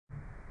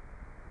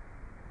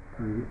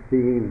The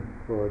theme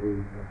for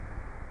the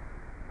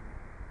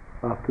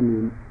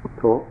afternoon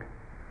talk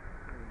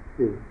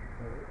is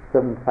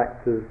 7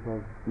 factors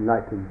of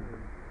enlightenment.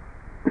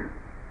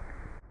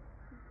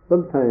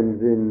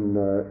 Sometimes in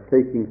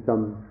taking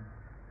some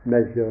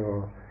measure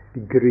or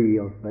degree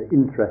of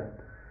interest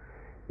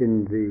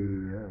in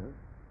the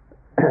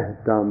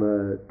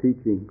Dharma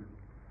teachings,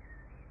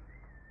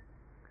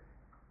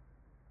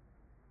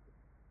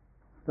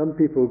 some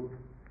people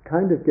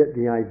kind of get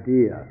the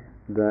idea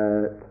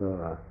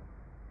that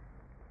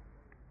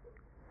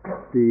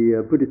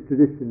the Buddhist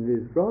tradition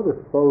is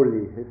rather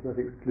solely, it's not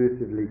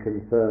exclusively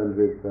concerned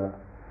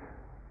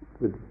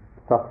with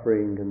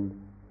suffering and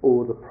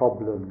all the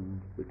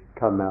problems which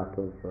come out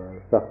of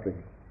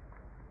suffering,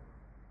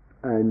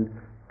 and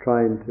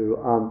trying to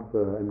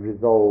answer and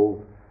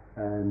resolve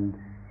and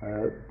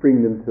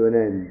bring them to an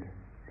end.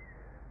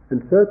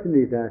 And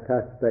certainly that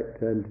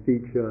aspect and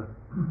feature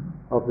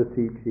of the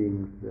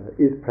teachings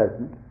is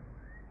present,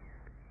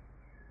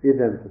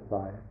 is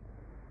emphasized,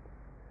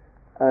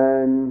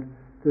 and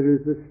there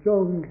is a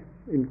strong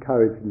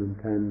encouragement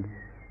and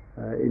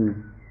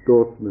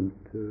endorsement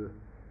to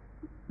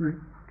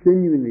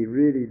genuinely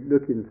really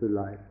look into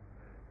life.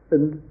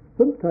 And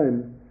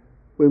sometimes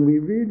when we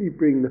really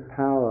bring the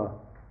power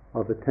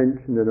of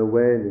attention and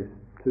awareness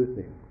to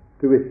things,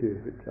 to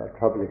issues which are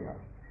troubling us,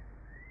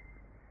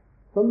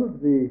 some of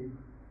the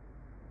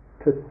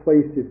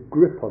persuasive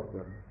grip of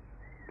them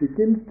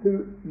begins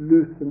to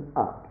loosen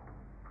up.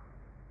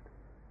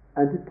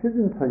 And it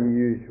isn't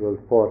unusual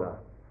for us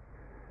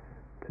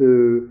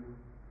to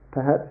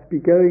perhaps be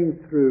going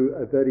through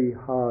a very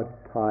hard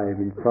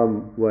time in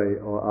some way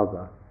or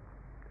other,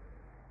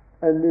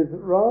 and there's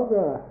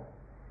rather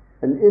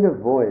an inner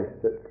voice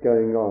that's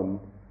going on,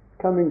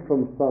 coming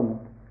from some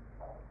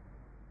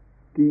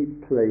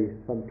deep place,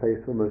 some place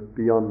almost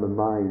beyond the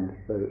mind,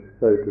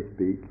 so to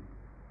speak,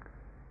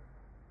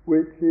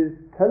 which is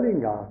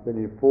telling us and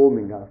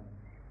informing us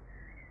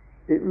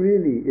it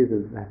really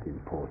isn't that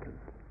important.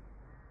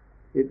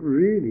 It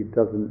really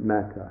doesn't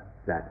matter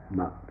that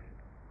much.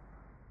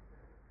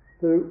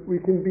 So we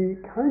can be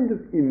kind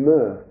of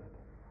immersed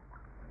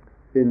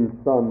in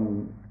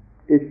some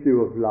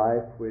issue of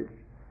life which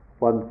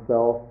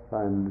oneself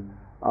and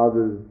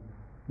others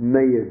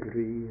may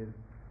agree is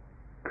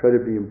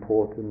incredibly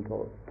important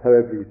or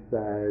terribly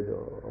sad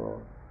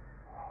or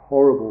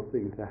horrible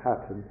thing to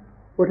happen,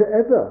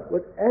 whatever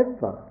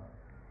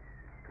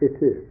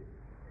it is.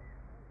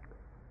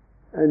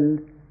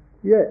 And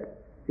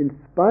yet, in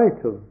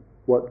spite of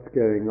what's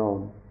going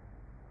on,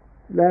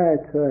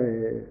 that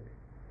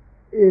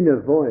inner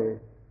voice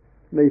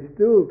may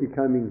still be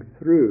coming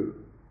through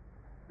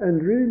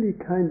and really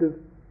kind of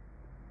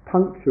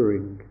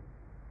puncturing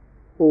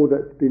all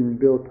that's been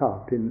built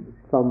up in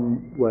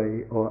some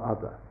way or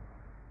other.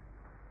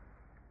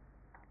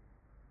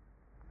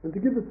 And to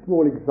give a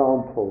small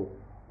example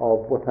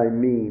of what I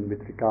mean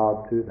with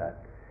regard to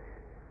that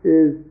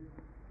is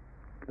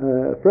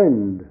a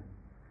friend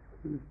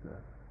who's a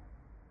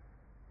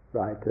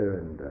writer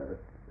and a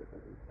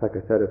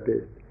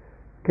psychotherapist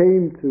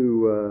came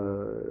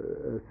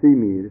to see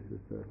me, this is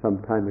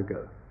some time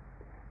ago,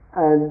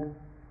 and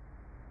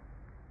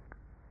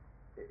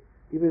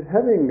he was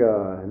having,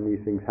 and these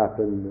things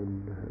happen,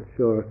 and I'm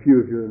sure a few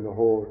of you in the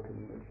hall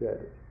can share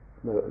this,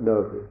 know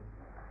of this,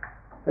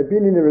 had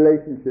been in a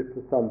relationship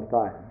for some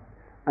time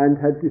and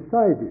had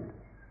decided,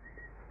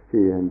 he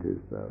and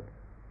his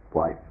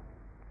wife,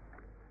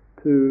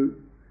 to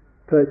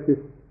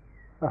purchase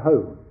a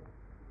home.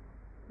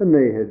 And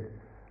they had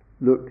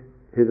looked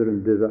hither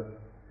and thither,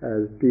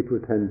 as people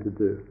tend to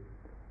do,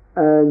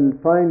 and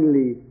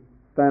finally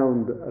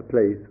found a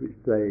place which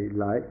they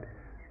liked,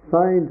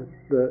 signed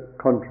the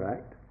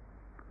contract,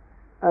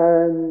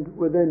 and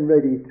were then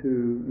ready to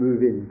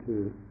move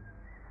into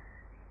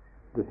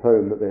this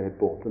home that they had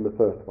bought, and the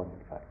first one,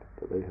 in fact,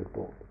 that they had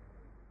bought.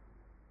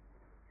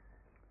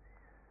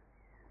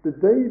 The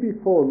day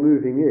before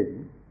moving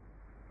in,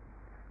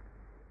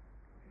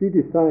 she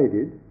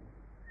decided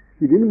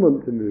she didn't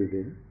want to move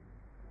in,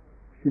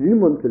 she didn't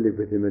want to live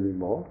with him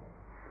anymore,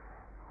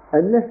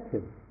 and left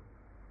him.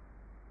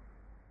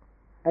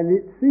 And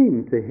it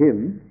seemed to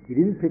him, he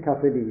didn't pick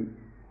up any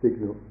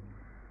signals,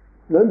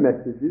 no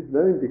messages,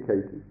 no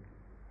indicators,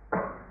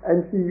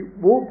 and she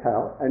walked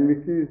out and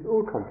refused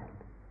all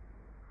contact.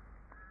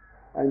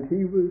 And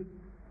he was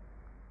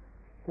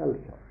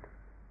shell-shocked,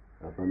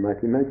 as I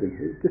might imagine.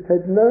 He just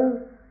had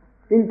no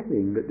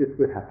inkling that this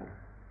would happen.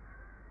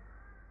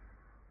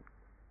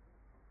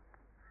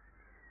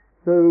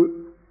 So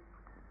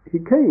he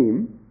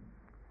came,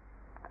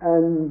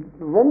 and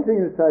one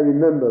thing that I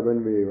remember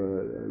when we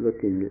were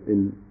looking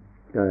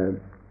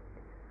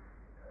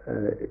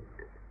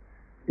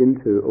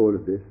into all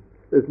of this,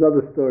 there's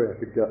another story I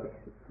could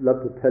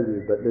love to tell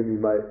you, but then you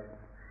might,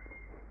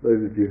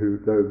 those of you who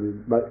know me,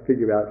 might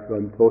figure out who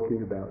I'm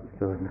talking about,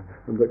 so I'm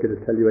not going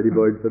to tell you any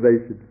more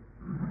information.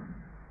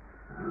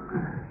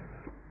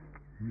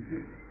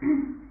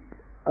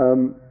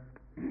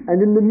 And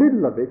in the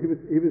middle of it, he was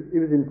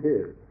in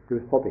tears. He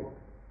was sobbing.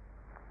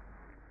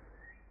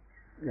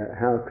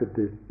 how could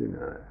this,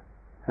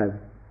 have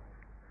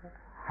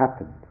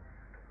happened?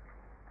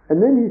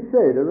 And then he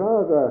said a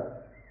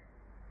rather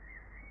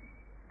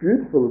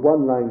beautiful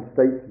one-line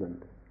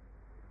statement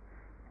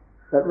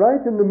that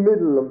right in the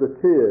middle of the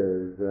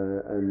tears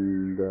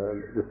and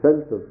the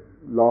sense of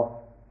loss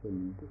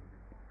and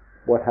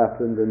what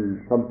happened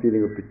and some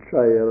feeling of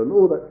betrayal and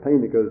all that pain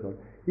that goes on,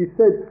 he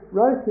said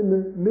right in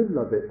the middle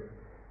of it,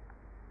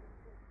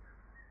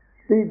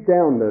 deep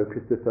down though,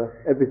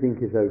 Christopher, everything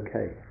is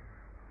okay.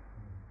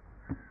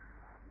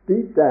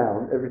 Deep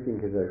down,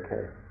 everything is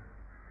okay.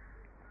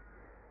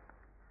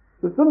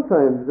 So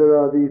sometimes there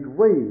are these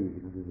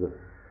waves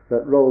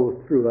that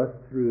roll through us,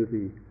 through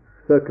the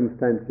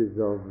circumstances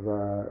of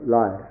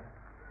life,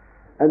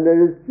 and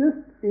there is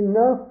just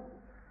enough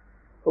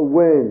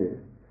awareness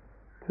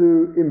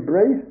to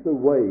embrace the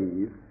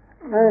wave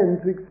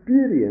and to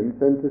experience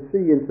and to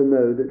see and to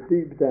know that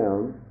deep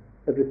down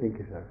everything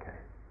is okay.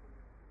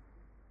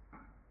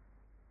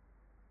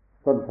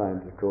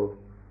 Sometimes, of course,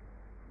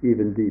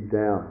 even deep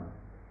down,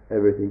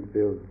 everything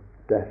feels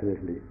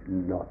definitely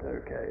not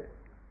okay.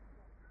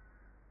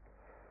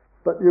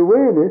 But the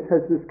awareness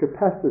has this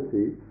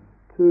capacity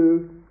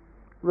to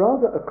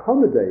rather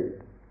accommodate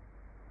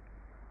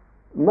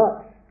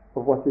much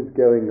of what is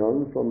going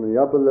on from the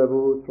upper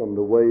levels, from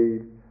the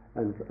waves,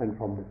 and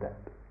from the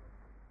depth.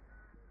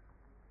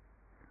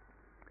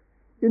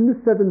 In the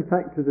 7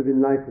 factors of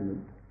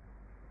enlightenment,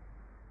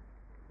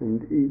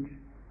 and each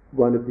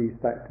one of these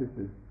factors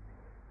is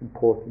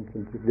important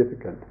and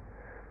significant,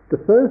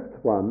 the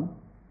first one,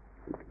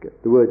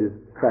 the word is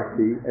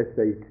sati,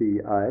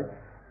 S-A-T-I,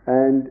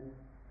 and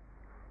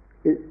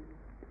it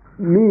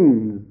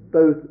means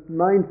both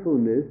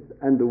mindfulness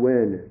and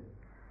awareness.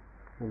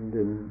 And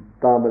in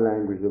Dharma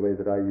language, the way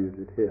that I use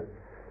it here,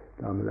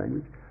 Dharma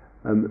language,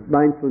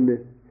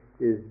 mindfulness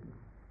is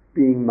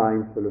being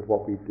mindful of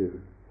what we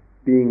do,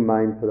 being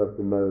mindful of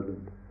the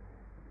moment,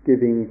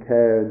 giving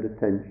care and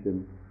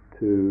attention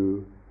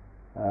to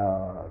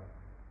our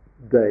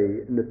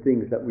day and the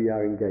things that we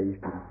are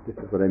engaged in. This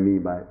is what I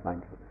mean by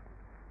mindfulness.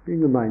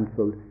 Being a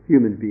mindful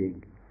human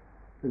being.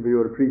 And we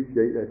ought to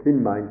appreciate that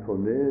in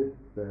mindfulness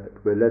that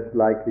we're less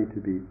likely to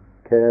be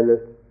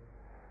careless,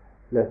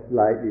 less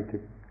likely to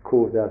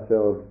cause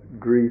ourselves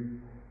grief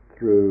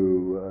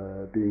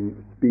through being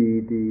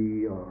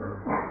speedy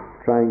or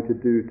trying to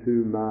do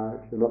too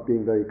much or not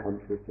being very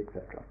conscious,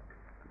 etc.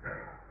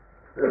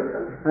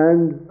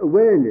 And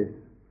awareness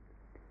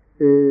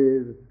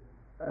is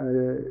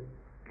a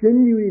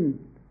genuine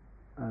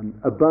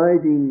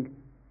abiding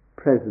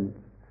presence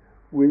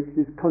which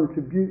is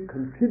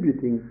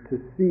contributing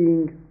to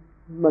seeing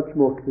much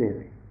more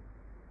clearly,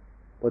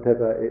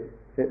 whatever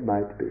it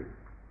might be.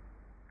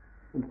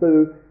 And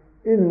so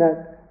in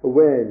that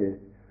awareness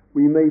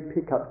we may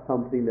pick up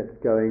something that's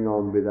going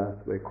on with us,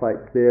 we're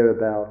quite clear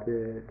about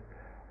it,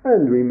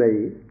 and we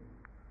may,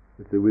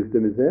 if the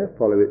wisdom is there,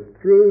 follow it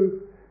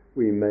through,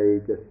 we may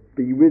just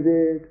be with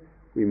it,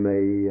 we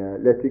may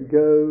let it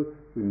go,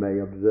 we may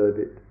observe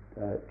it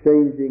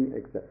changing,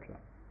 etc.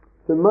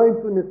 So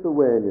mindfulness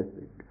awareness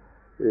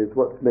is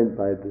what's meant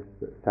by this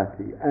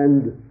sati,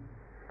 and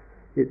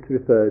it's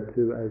referred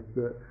to as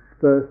the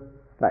first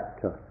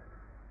factor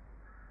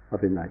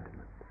of enlightenment.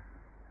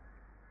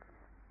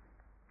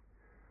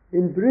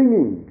 In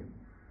bringing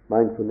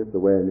mindfulness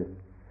awareness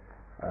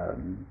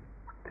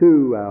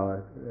to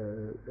our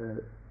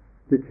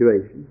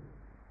situation,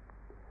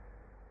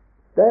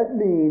 that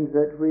means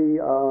that we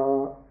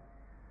are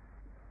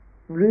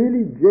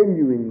really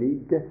genuinely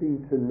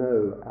getting to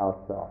know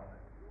ourselves,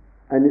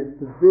 and it's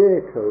the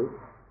vehicle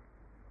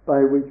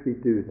by which we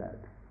do that.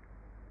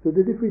 So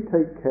that if we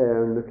take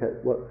care and look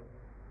at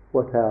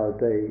what our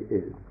day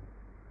is,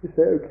 we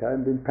say, okay,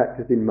 I've been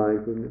practicing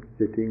mindfulness,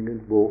 sitting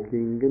and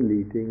walking and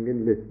eating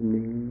and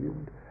listening,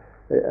 and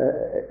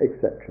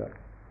etc.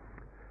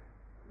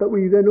 But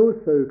we then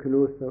can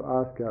also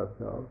ask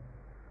ourselves,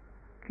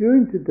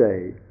 during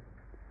today,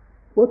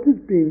 what has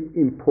been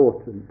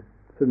important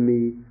for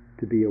me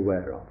to be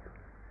aware of?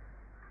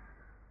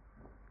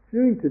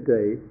 During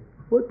today,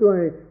 what do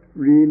I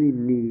really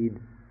need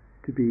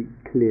to be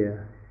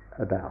clear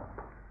about?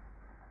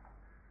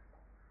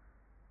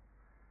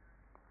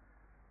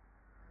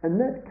 And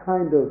that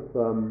kind of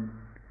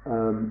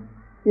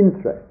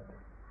interest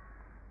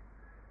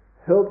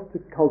helps to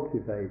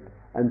cultivate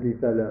and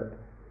develop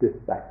this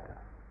factor.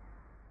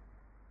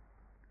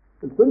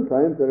 And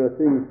sometimes there are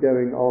things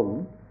going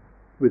on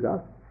with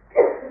us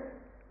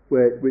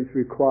which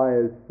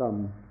requires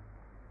some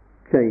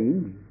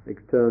change,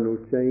 external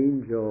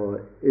change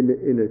or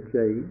inner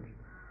change,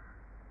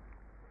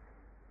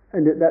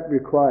 and that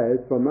requires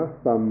from us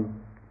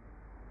some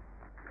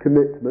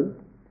commitment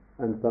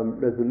and some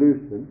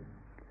resolution.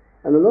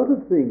 And a lot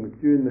of things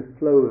during the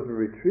flow of a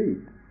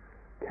retreat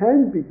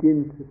can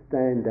begin to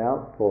stand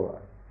out for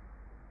us.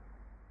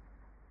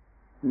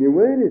 And the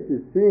awareness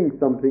is seeing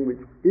something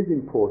which is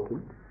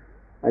important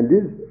and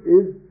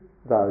is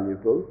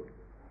valuable,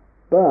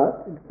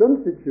 but in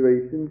some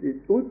situations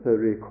it also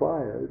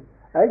requires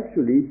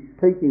actually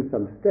taking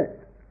some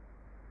steps.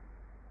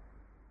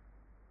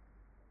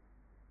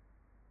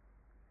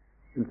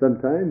 And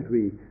sometimes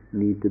we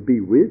need to be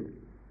with,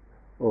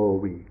 or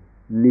we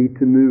need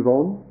to move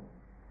on,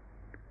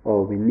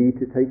 or we need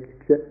to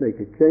make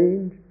a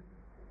change,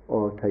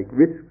 or take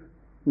risks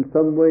in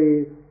some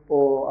way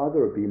or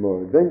other, or be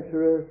more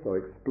adventurous, or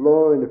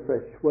explore in a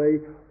fresh way,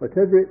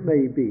 whatever it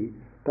may be.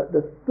 But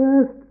the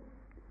first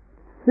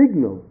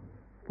signal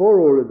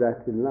for all of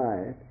that in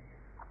life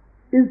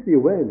is the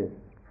awareness.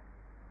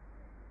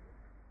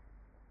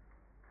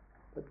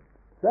 But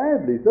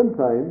sadly,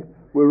 sometimes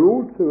we're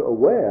all too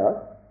aware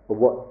of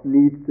what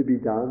needs to be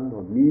done,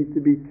 or needs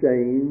to be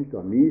changed,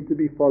 or needs to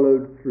be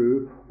followed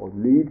through, or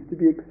needs to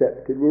be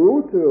accepted. We're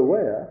all too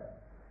aware,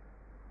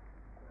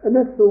 and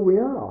that's all we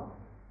are.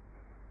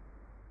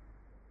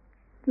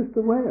 Just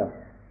aware.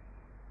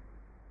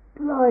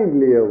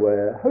 Blindly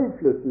aware,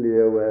 hopelessly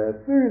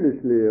aware,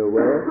 foolishly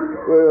aware.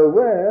 We're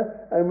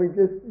aware and we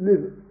just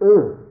live,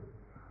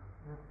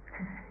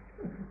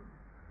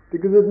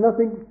 because there's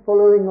nothing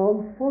following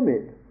on from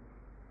it.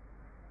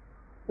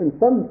 And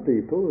some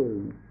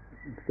people,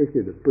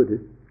 especially the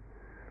Buddhists,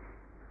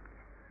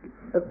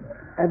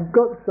 have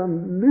got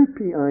some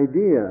loopy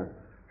idea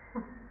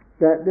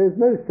that there's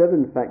no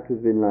 7 factors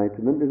of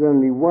enlightenment, there's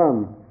only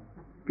one,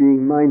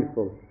 being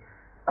mindful.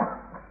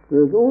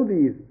 There's all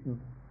these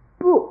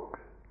books.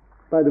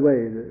 By the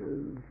way,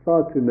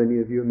 far too many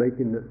of you are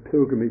making the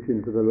pilgrimage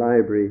into the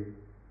library,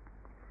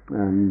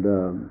 and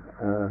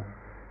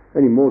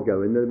any more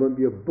going, there won't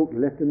be a book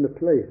left in the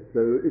place.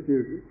 So if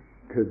you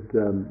could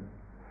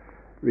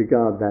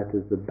regard that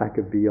as the back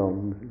of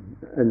beyond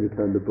and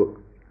return the book.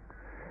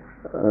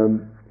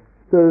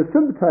 So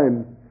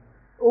sometimes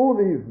all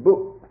these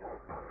books,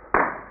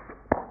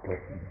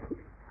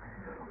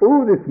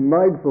 all this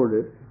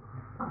mindfulness,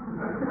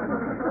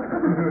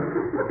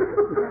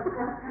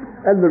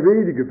 and the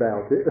reading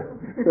about it,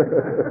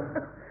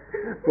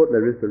 what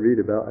there is to read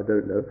about, I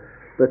don't know.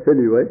 But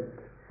anyway,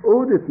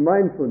 all this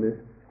mindfulness,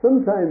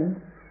 sometimes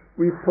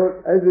we put,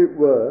 as it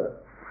were,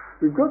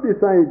 we've got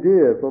this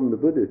idea from the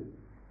Buddhists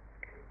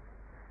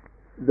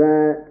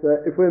that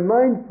if we're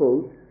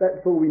mindful,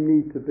 that's all we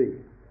need to be.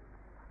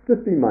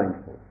 Just be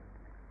mindful.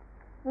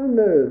 And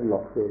there's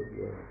lots of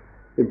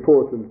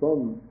importance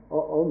on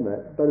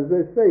that. But as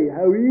I say,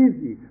 how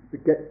easy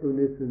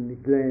forgetfulness and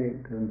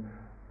neglect, and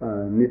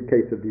in this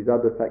case of these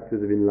other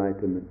factors of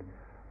enlightenment,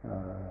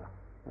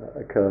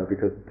 occur,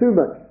 because too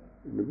much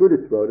in the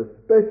Buddhist world,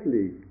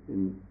 especially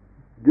in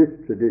this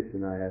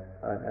tradition, I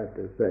have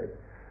to say,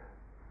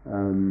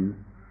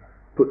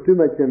 put too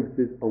much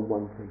emphasis on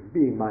one thing,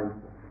 being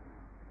mindful.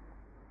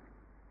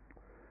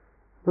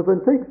 So if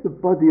one takes the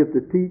body of the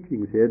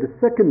teachings here, the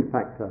second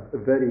factor, a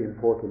very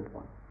important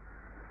one,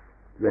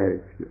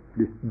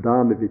 this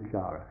Dharma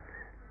Vichara,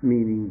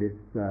 meaning this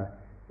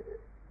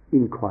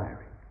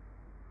inquiry,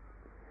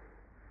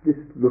 this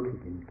looking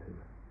into,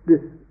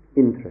 this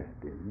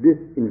interest in, this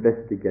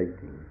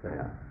investigating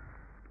there.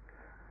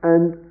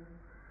 And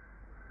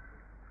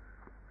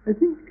I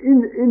think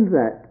in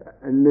that,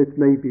 and this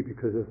may be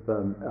because of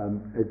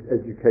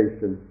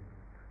education,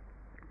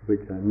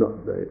 which I'm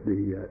not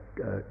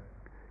the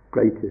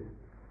greatest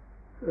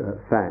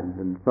fan,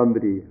 and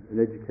an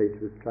educator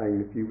was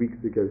trying a few weeks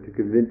ago to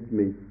convince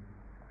me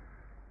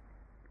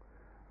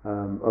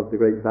of the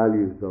great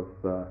values of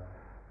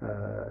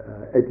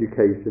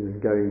education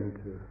and going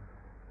to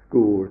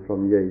school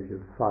from the age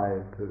of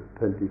 5 to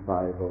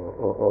 25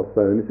 or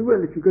so. And he said,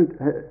 well, if you're going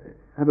to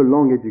have a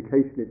long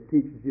education, it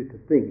teaches you to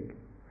think.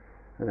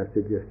 And I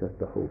said, yes, that's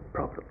the whole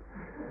problem.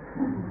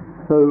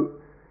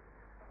 So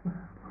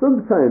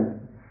sometimes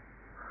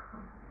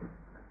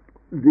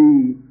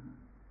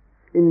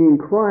in the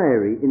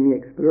inquiry, in the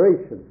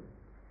exploration,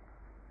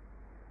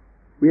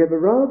 we have a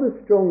rather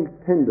strong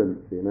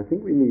tendency, and I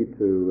think we need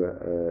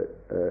to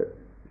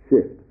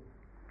shift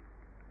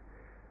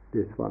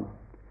this one,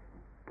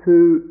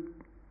 to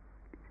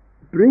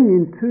bring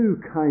in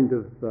 2 kind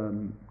of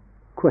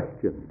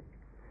questions.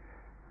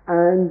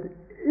 And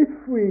if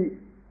we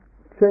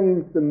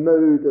change the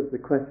mode of the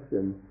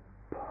question,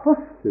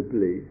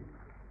 possibly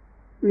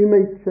we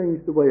may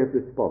change the way of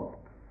response.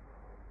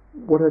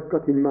 What I've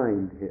got in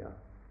mind here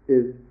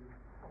is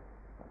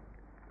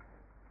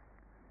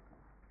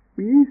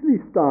we usually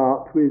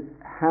start with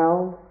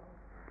how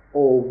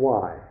or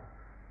why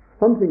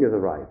something is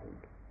arising.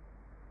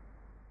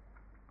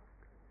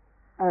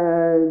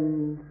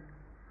 And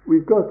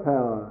we've got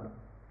our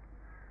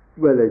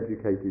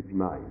well-educated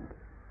mind.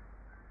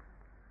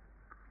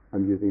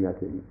 I'm using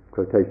that in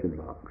quotation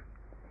marks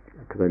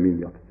because I mean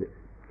the opposite.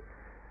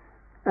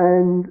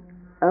 And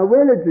our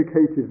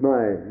well-educated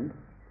mind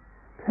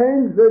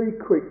tends very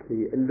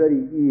quickly and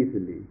very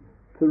easily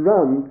to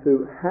run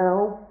to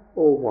how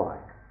or why.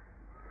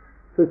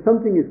 So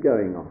something is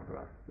going on for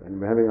us and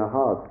we're having a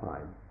hard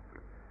time.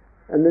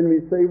 And then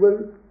we say,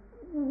 well,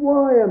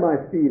 why am I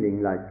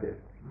feeling like this?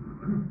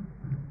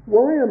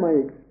 Why am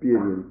I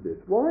experiencing this?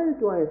 Why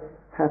do I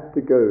have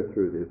to go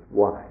through this?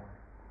 Why?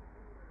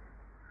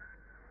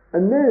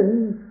 And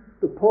then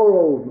the poor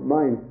old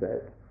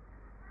mindset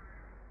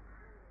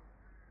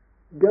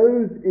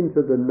goes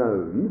into the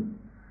known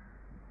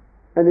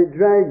and it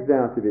drags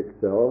out of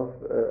itself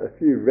a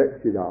few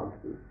wretched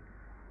answers.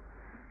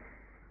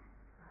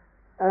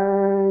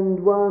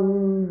 And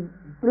one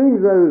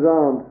brings those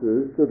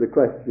answers to the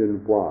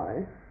question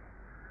why,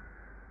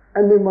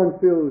 and then one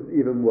feels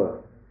even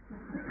worse.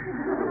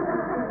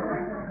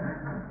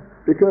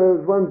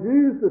 Because one's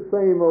used the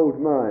same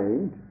old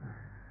mind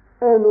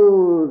and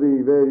all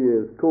the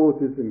various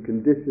causes and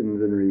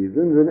conditions and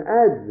reasons and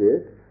adds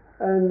it,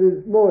 and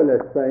is more or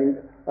less saying,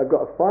 I've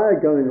got a fire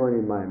going on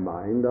in my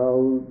mind,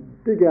 I'll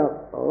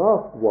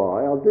ask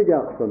why, I'll dig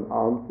out some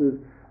answers,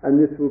 and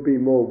this will be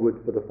more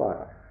wood for the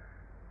fire.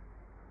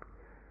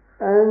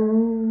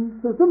 And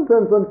so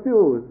sometimes one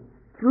feels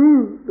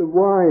through the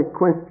why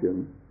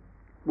question,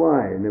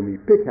 why, and then we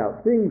pick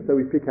out things, so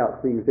we pick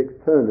out things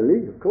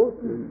externally, of course,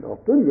 and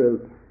often we'll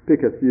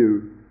pick a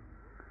few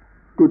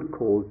good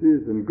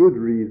causes and good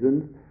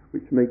reasons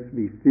which makes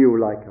me feel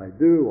like I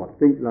do, or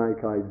think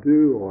like I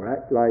do, or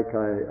act like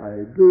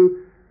I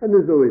do, and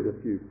there's always a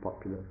few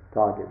popular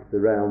targets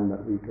around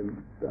that we can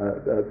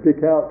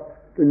pick out.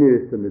 The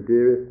nearest and the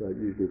dearest are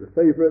usually the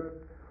favourites,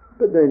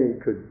 but then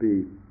it could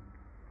be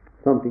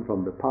something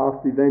from the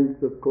past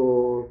events, of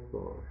course,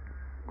 or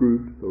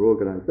groups or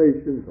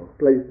organizations or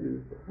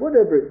places, or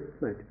whatever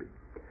it might be.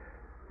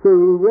 So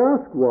we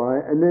ask why,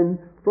 and then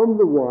from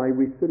the why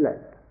we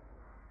select.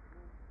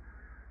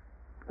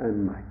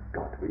 And my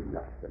God, we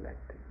love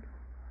selecting.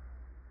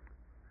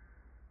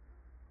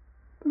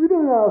 But we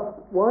don't ask,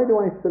 why do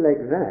I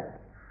select that?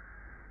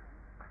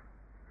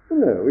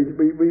 No, we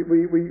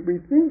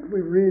think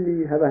we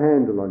really have a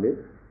handle on it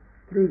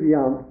through the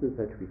answers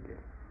that we get.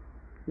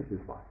 This is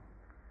why.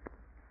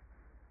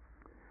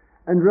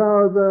 And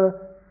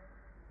rather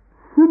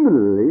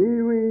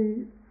similarly,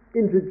 we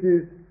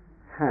introduce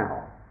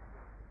how.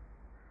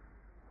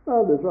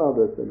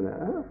 Rather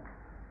similar.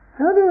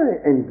 How do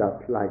I end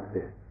up like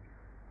this?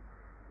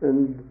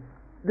 And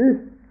this,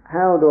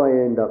 how do I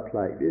end up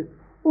like this,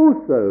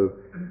 also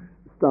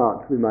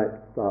we might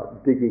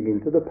start digging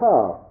into the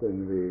past,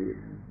 and we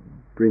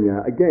bring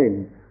out,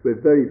 again, we're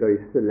very, very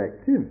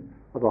selective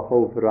of a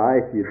whole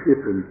variety of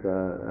different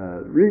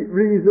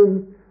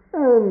reasons,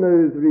 and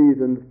those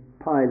reasons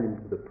pile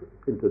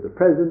into the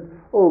present,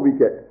 or we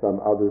get some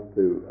others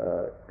to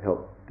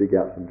help dig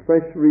out some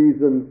fresh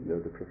reasons,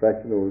 the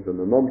professionals and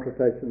the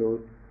non-professionals,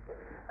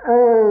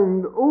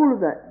 and all of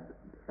that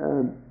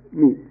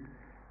meets.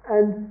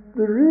 And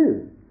there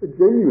is a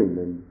genuine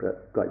and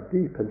perhaps quite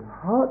deep and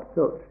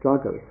heartfelt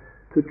struggle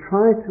to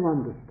try to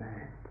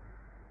understand.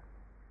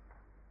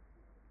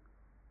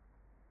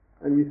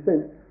 And we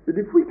sense that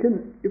if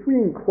we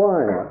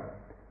inquire,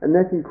 and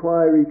that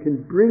inquiry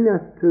can bring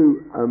us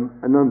to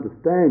an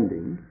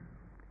understanding,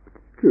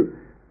 it's true,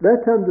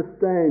 that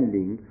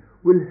understanding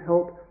will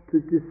help to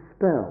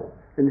dispel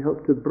and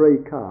help to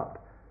break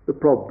up the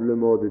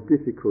problem or the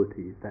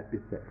difficulties that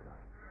beset us.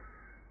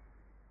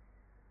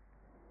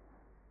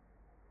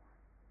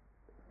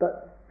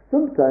 But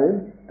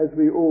sometimes, as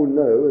we all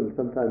know, and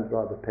sometimes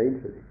rather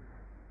painfully,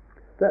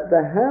 that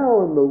the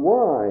how and the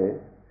why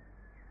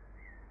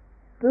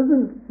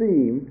doesn't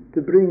seem to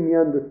bring the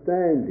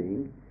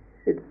understanding.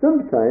 It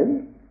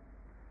sometimes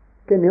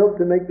can help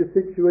to make the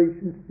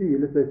situation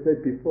feel, as I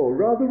said before,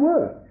 rather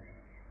worse.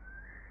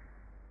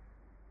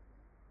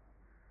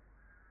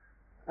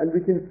 And we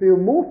can feel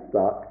more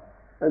stuck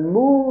and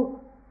more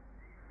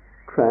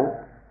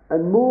trapped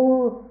and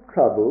more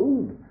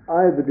troubled,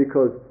 either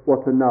because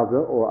what another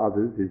or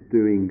others is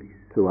doing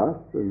to us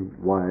and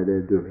why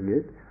they're doing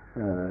it,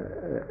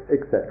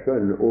 etc.,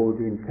 and all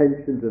the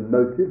intentions and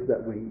motives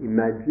that we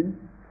imagine,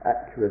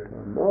 accurate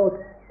or not,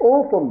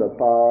 or from the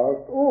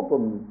past, or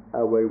from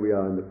our way we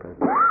are in the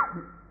present.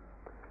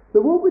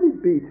 So what would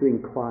it be to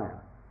inquire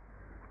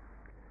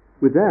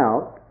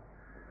without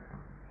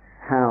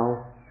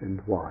how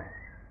and why?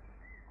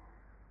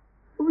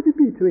 What would it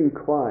be to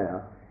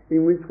inquire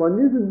in which one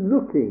isn't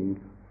looking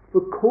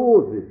for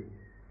causes,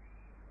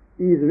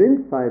 either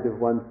inside of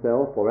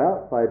oneself or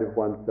outside of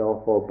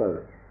oneself or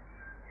both,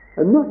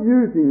 and not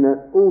using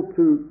that all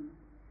too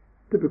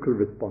typical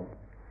response?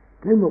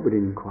 Then what would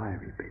an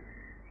inquiry be?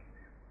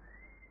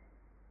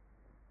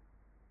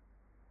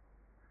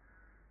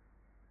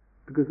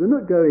 Because we're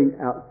not going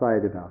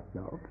outside of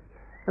ourselves,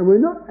 and we're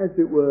not, as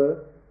it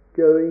were,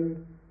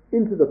 going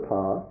into the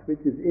past,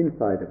 which is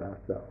inside of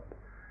ourselves.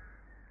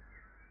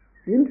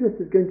 The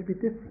interest is going to be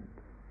different.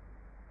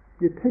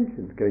 The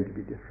attention is going to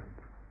be different.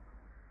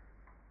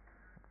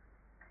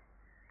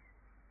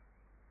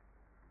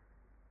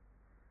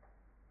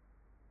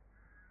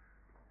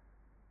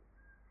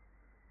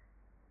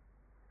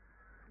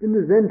 In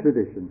the Zen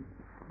tradition,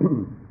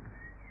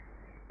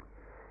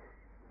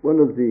 one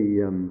of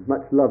the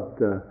much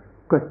loved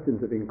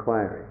questions of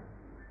inquiry,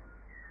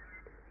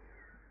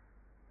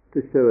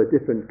 to show a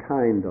different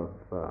kind of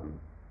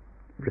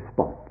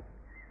response,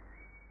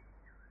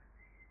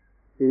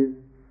 is,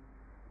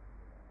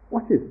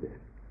 what is this?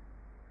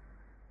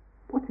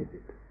 What is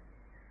it?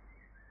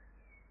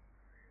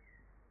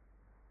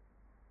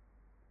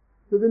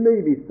 So there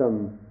may be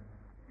some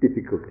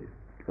difficulties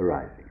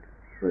arising,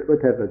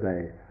 whatever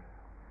they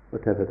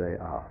whatever they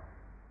are.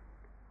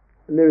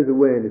 And there is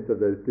awareness of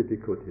those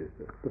difficulties.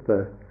 That's the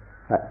first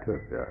factor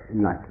of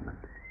enlightenment.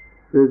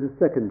 There is a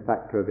second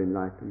factor of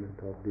enlightenment,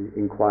 of the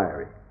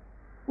inquiry.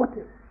 What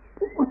is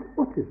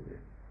this?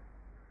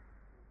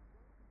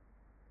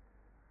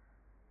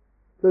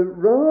 So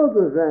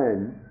rather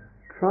than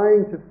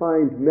trying to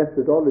find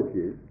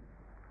methodologies,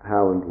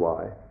 how and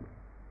why,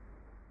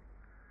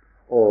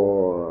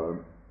 or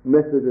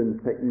method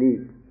and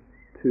techniques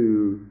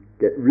to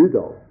get rid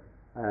of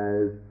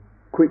as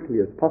quickly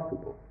as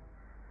possible,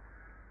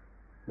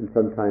 and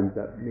sometimes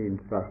that means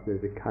for us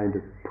there's a kind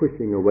of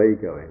pushing away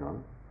going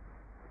on,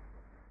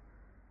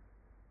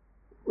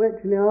 we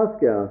actually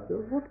ask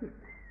ourselves, what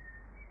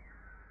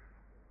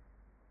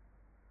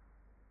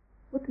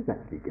is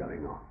actually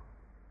going on?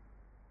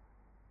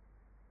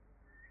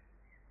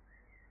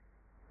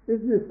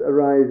 Is this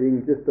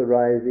arising, just a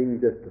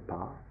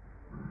path?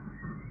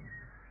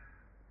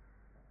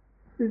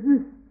 Is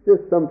this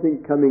just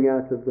something coming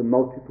out of the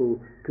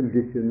multiple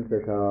conditions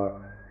that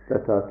are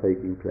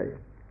taking place?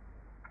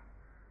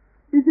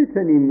 Is it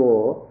any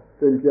more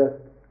than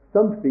just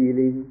some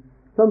feeling,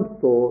 some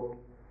thought,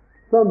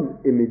 some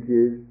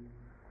images,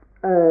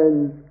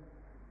 and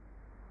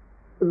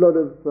a lot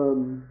of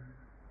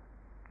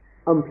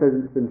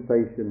unpleasant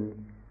sensations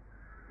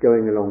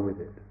going along with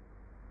it?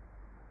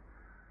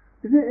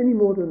 Is it any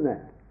more than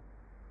that?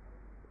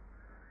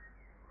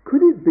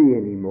 Could it be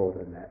any more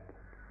than that?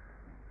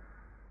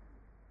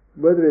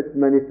 Whether it's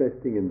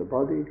manifesting in the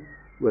body,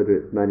 whether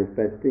it's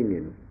manifesting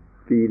in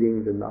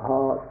feelings in the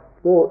heart,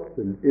 thoughts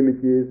and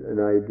images and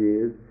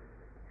ideas,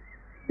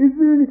 is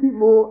there anything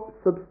more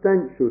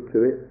substantial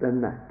to it than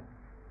that?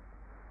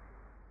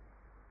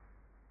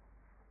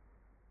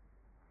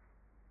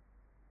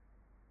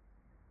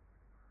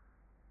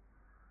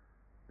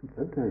 And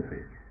sometimes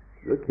we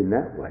look in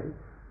that way,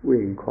 we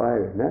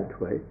inquire in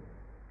that way,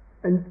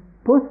 and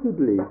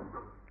possibly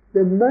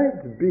there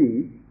might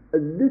be a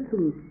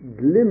little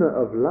glimmer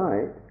of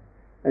light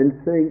and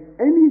saying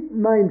any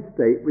mind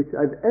state which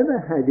I've ever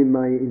had in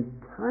my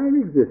entire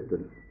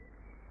existence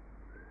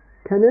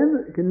can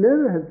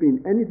never have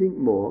been anything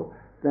more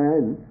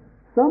than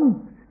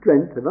some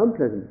strength of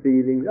unpleasant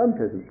feelings,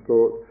 unpleasant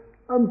thoughts,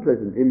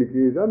 unpleasant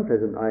images,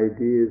 unpleasant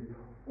ideas,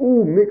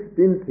 all mixed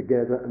in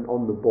together and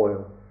on the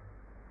boil.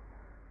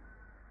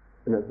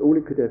 And that's all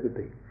it could ever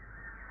be.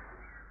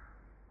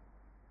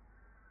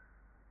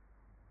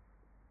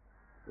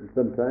 And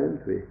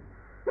sometimes we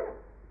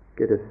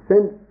get a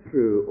sense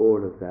through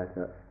all of that,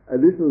 a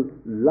little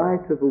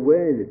light of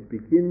awareness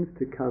begins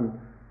to come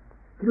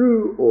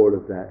through all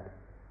of that,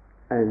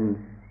 and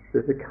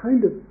there's a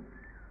kind of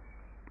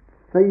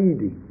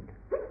fading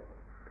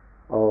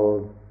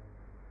of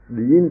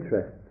the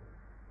interest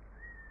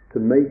to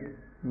make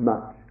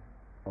much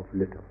of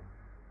little.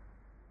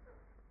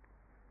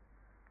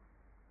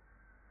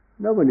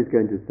 No one is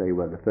going to say,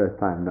 well, the first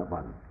time that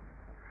one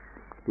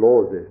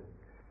explores this,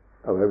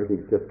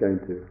 everything's just going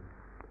to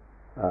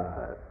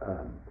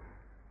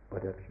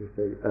whatever you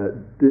say,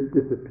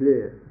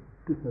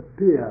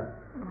 disappear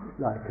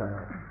like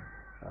a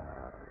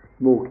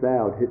small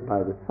cloud hit by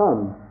the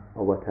sun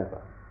or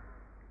whatever.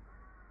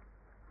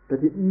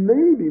 But it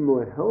may be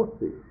more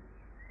healthy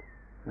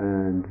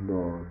and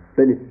more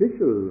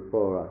beneficial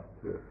for us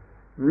to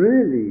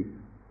really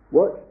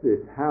watch this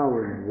how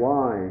and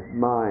why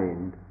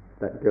mind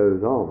that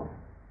goes on,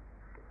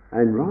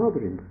 and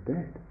rather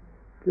instead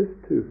just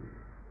to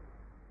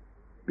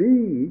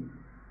bring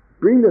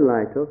the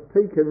light up,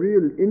 take a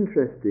real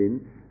interest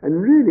in, and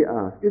really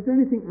ask, is there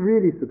anything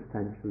really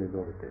substantial in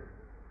all of this?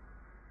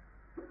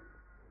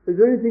 Is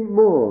there anything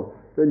more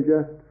than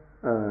just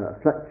a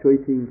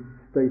fluctuating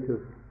state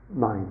of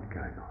mind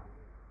going on?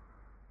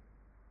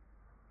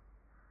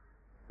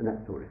 And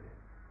that's all it is.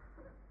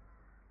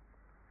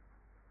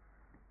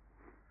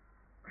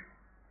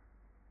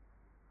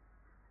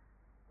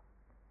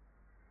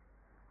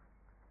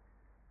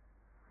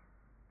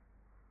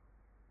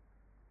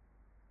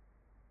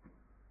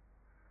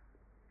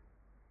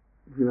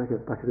 Would you like a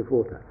bucket of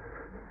water?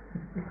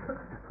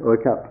 Or a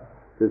cup?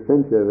 There's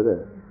plenty over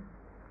there.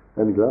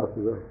 And a glass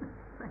as well.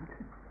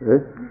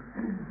 Yes?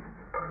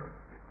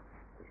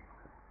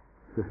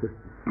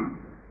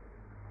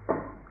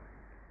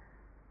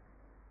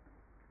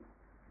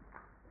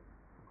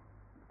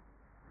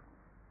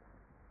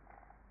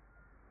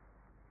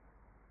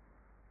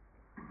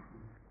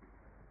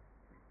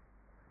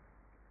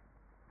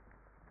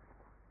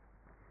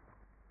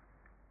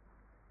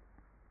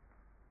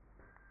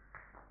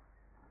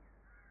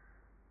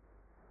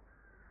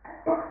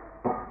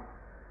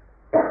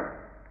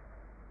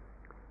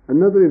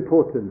 Another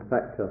important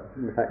factor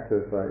in the factor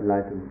of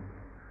enlightenment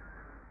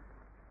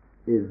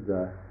is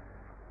the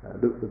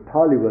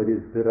Pali word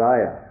is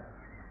viraya.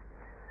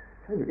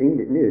 Kind of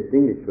nearest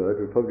English word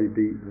would probably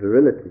be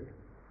virility.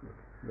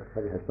 That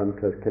probably has some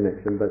close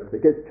connection, but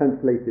it gets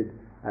translated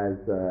as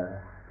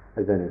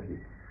energy.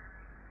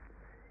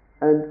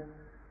 And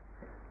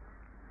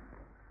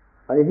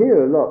I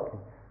hear a lot,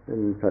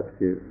 and perhaps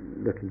you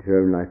look into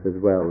your own life as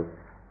well,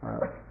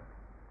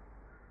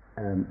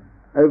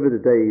 over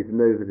the days and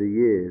over the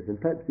years, and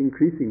perhaps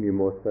increasingly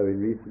more so in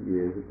recent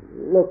years,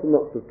 lots and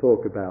lots of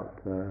talk about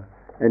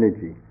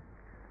energy,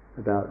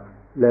 about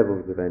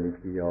levels of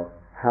energy or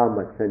how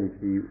much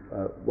energy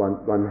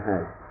one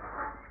has.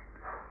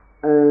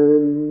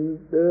 And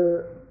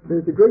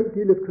there's a great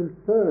deal of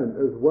concern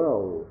as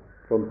well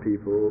from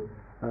people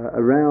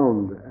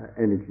around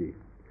energy.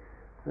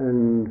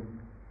 And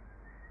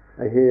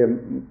I hear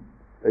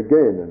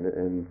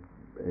again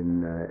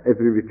in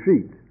every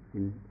retreat,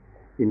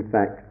 in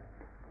fact,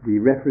 the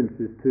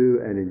references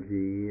to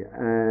energy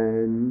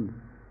and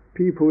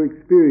people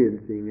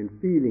experiencing and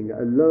feeling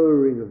a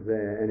lowering of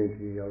their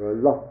energy or a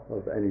loss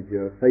of energy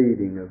or a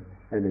fading of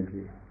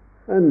energy.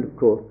 And of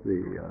course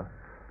the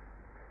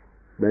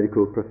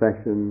medical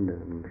profession,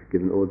 and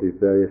given all these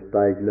various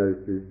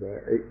diagnoses,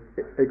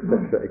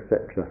 etc.,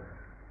 etc.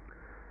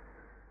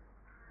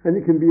 And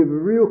it can be of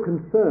real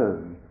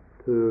concern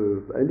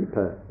to any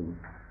person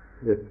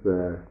if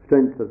the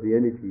strength of the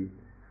energy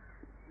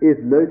is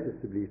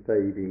noticeably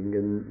fading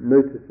and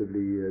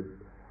noticeably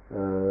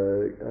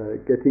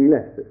getting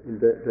less in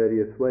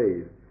various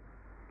ways.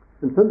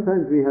 And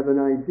sometimes we have an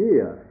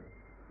idea,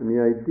 and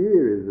the idea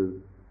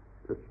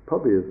is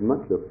probably as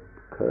much a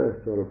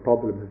curse or a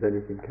problem as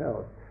anything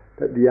else,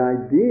 that the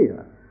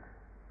idea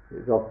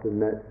is often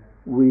that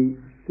we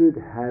should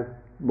have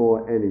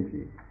more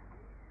energy.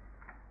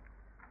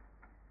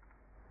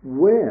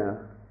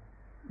 Where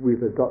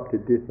we've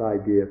adopted this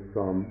idea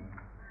from,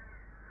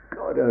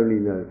 God only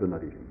knows, or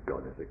not even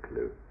God has a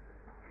clue.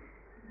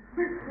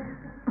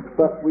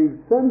 But we've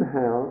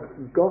somehow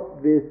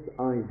got this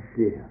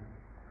idea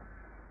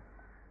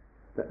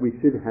that we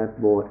should have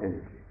more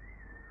energy.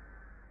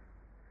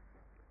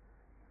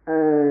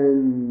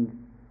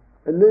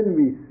 And then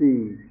we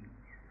see,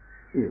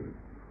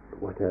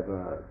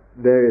 whatever,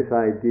 various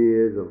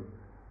ideas of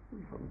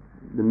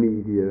the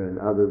media and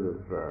others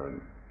of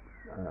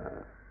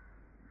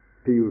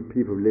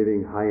people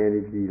living high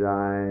energy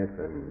life,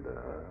 and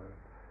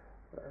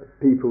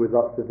people with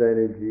lots of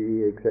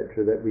energy,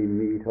 etc., that we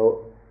meet,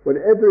 or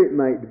whatever it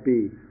might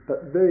be.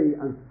 But very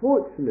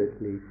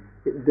unfortunately,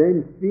 it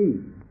then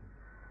feeds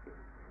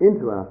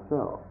into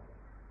ourselves,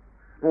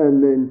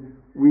 and then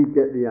we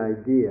get the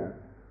idea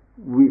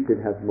we should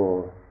have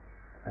more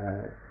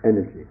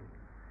energy.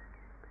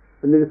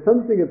 And there is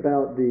something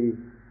about the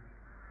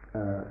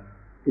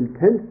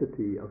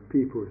intensity of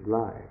people's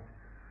lives,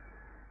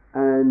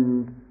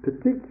 and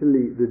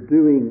particularly the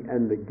doing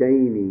and the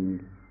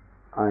gaining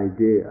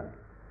idea,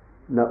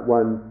 that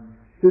one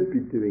should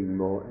be doing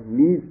more and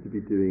needs to be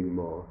doing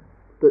more,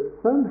 that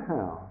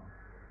somehow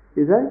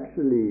is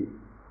actually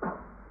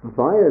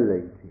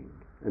violating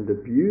and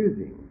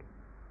abusing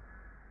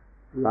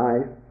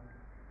life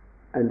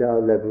and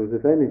our levels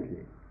of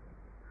energy.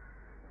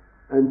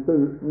 And so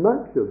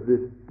much of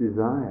this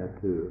desire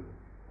to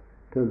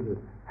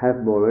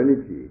have more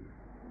energy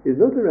is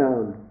not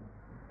around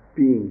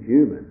being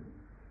human.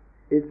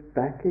 It's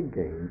back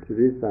again to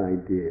this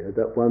idea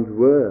that one's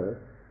worth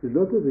is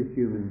not as a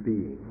human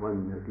being.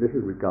 One has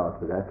little regard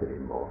to that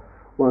anymore.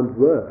 One's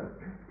worth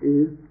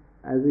is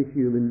as a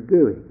human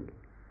doing.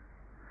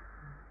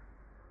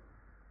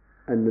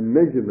 And the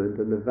measurement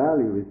and the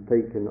value is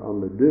taken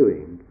on the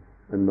doing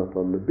and not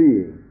on the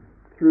being,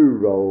 through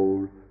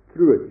roles,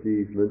 through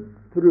achievement,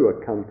 through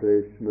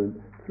accomplishment,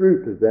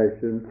 through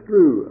possession,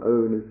 through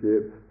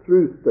ownership,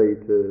 through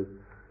status,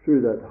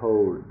 through that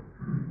whole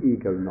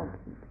ego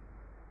nonsense.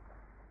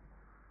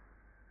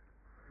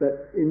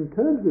 But in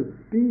terms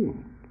of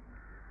being,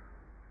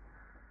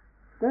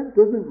 that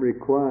doesn't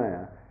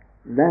require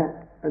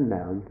that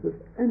amount of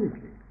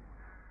energy.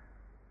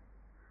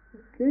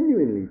 It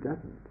genuinely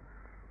doesn't.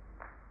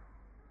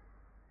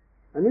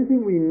 And I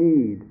think we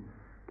need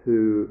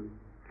to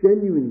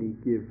genuinely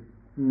give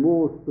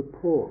more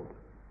support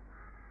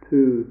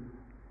to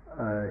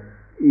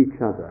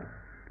each other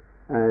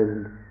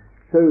and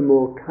show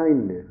more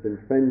kindness and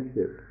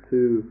friendship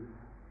to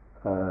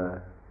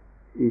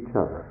each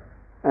other.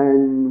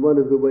 And one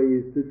of the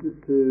ways to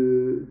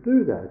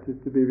do that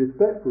is to be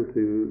respectful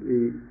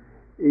to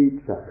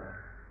each other.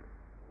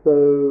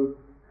 So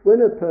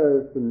when a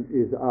person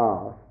is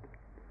asked,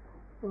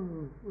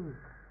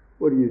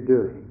 what are you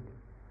doing?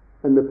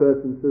 And the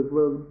person says,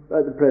 well,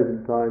 at the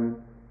present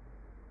time,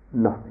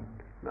 nothing.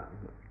 No,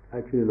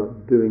 actually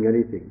not doing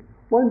anything.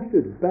 One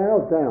should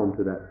bow down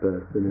to that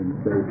person and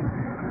say,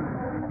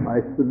 I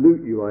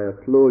salute you, I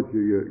applaud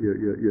you,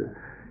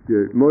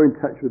 you're more in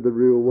touch with the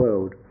real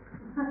world.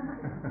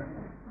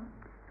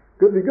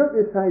 Because we've got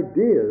this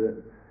idea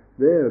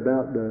there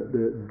about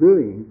the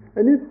doing,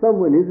 and if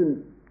someone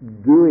isn't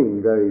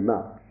doing very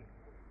much,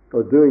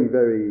 or doing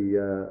very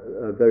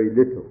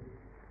little,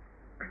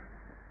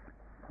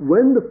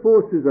 when the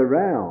forces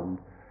around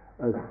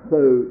are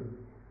so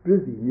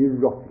busy,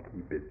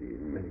 neurotically busy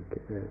in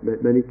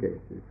many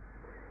cases,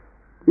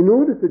 in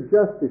order to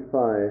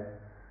justify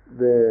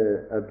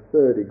their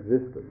absurd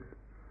existence,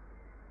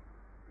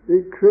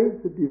 it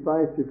creates a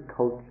divisive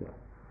culture.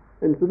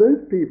 And for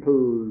those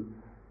people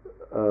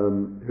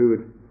who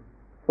would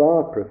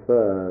far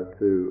prefer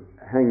to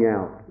hang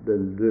out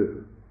than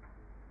do,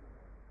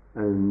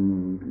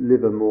 and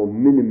live a more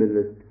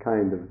minimalist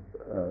kind of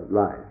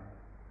life,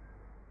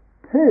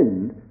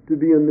 tend to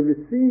be on the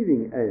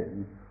receiving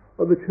end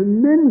of a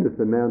tremendous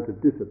amount of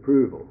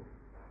disapproval.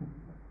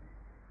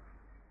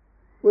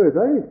 Whereas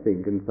I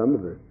think, and some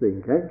of us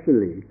think,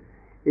 actually,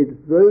 it's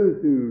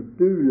those who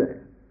do less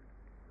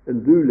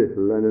and do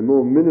little and a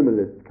more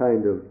minimalist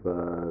kind of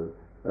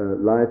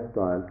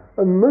lifestyle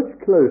are much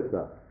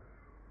closer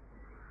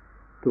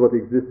to what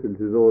existence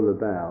is all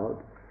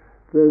about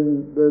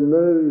than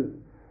those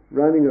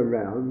running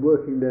around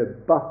working their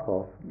butt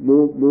off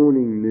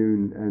morning,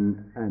 noon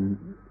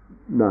and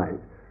night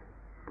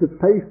to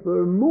pay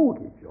for a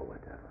mortgage or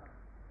whatever.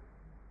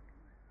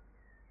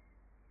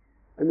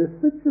 And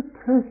there's such a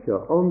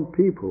pressure on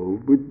people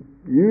with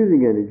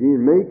using energy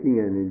and making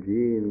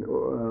energy and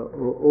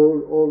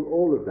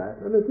all of that.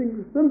 And I think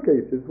in some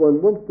cases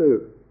one wants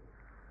to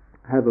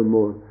have a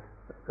more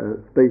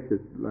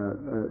spacious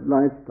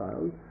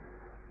lifestyle,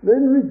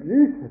 then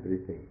reduce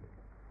everything.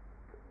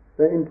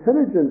 The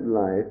intelligent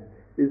life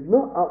is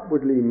not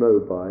upwardly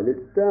mobile,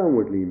 it's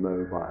downwardly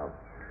mobile.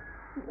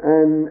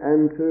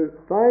 And to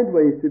find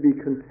ways to be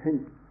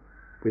content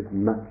with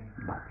much,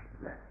 much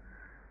less.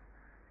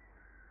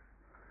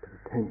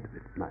 Content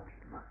with much,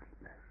 much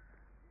less.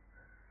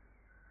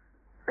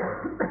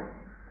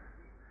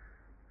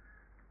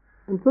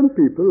 And some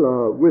people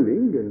are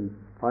willing and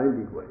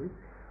finding ways,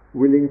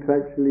 willing to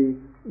actually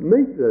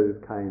make those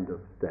kind of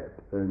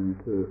steps and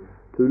to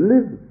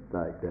live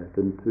like that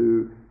and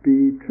to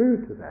be true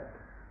to that.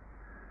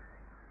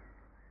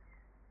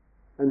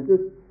 And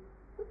just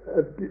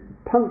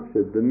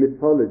punctured the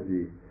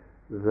mythology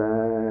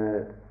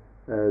that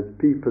as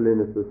people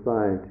in a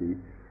society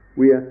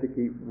we have to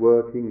keep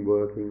working.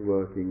 I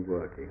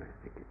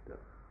think it's a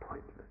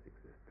pointless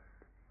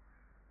existence.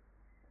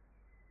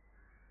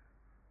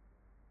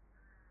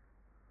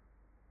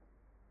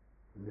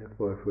 And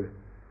therefore, if we're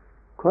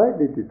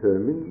quietly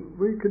determined,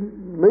 we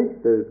can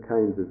make those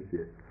kinds of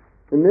shifts.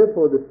 And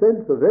therefore the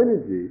sense of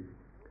energy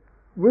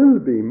will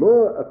be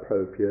more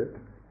appropriate,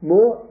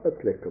 more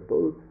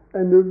applicable,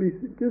 and there will be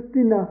just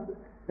enough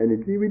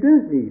energy. We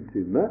don't need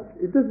too much.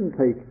 It doesn't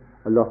take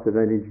a lot of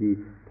energy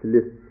to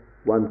lift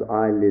one's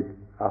eyelids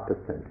up a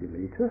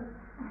centimetre.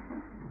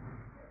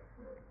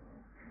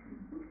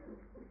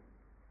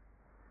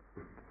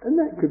 And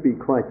that could be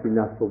quite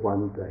enough for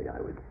one day,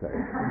 I would say.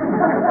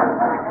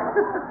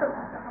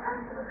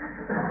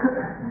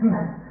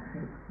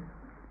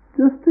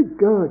 Just to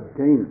go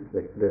against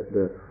the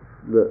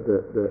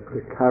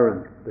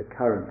current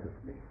of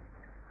things.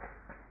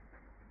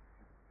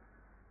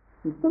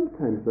 And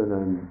sometimes when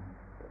I'm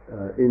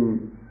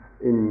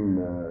in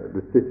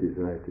the cities,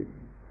 and I have to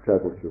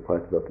travel through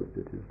quite a lot of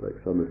cities, like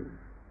some of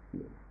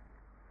you,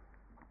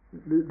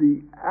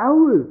 the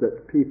hours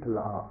that people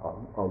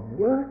are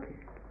working,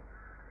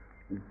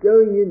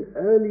 going in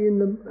earlier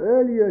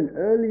and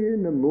earlier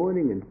in the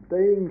morning and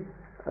staying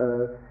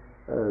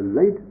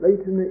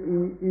late in the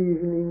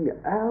evening,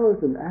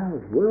 hours and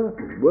hours, work.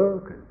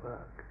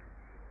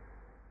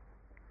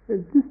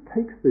 It just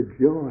takes the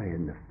joy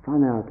and the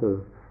fun out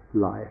of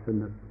life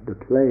and the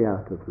play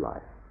out of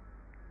life.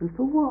 And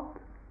for what?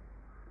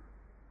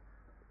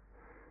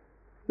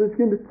 So it's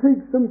going to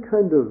take some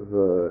kind of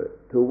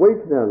to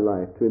awaken our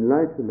life, to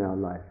enlighten our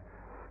life.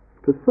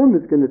 For some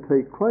it's going to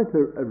take quite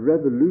a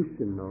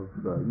revolution of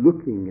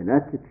looking and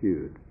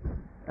attitudes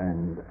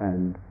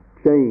and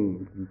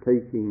change and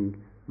taking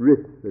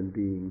risks and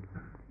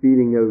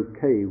feeling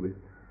okay with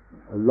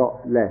a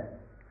lot less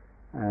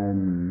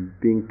and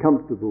being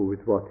comfortable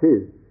with what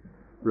is,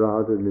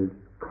 rather than this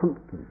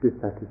constant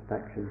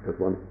dissatisfaction because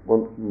one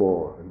wants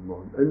more and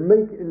more, and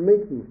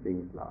making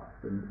things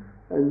last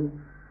and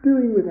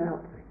doing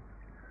without things.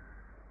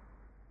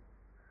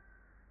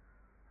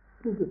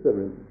 I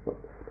don't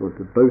want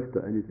to boast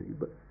or anything,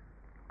 but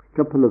a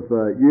couple of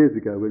years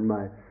ago when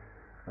my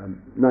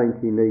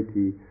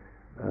 1983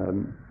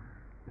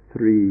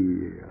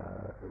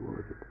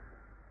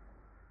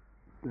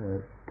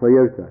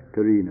 Toyota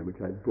Carina,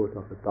 which I bought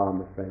off a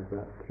Dharma friend for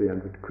about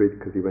 300 quid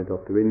because he went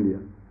off to India,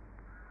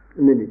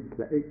 and then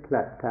it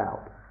clapped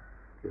out,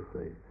 as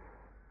they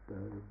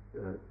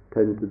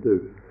tend to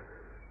do.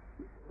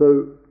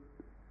 So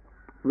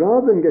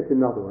rather than get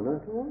another one, I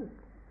thought, well,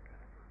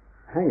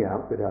 hang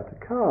out without a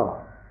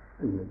car.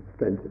 And the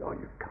friend said, oh,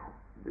 you can't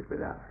live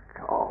without a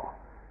car.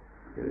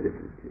 You're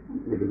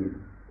living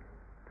in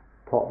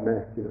top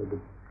mess, the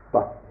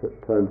bus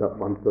that turns up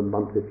once a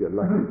month if you're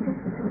lucky,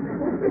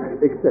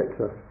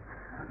 etc.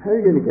 How are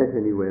you going to get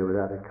anywhere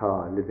without a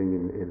car living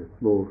in a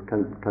small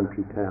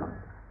country town?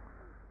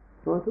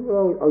 So I thought,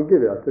 well, I'll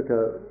give it. I took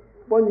a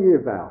 1-year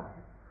vow,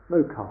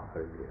 no car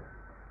for a year,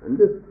 and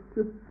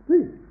just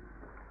see.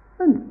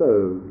 And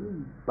so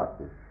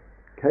buses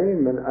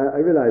came, and I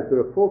realized there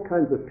are 4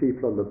 kinds of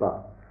people on the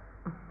bus.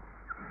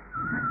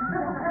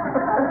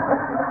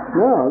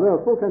 No, there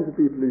are 4 kinds of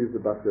people who use the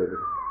bus service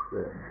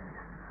there.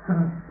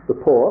 The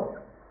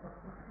poor,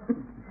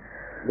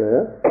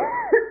 there,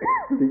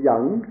 the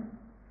young,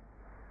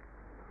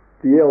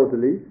 the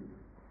elderly,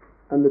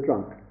 and the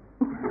drunk.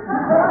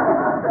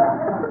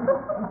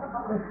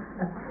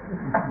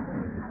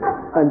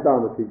 And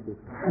Dharma teachers.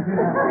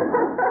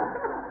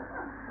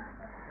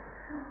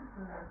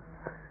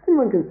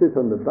 Anyone can sit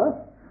on the bus,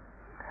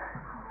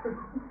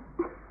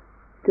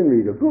 can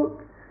read a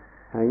book,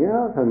 hang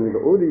out, and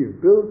got all these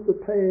bills to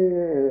pay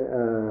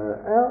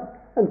out.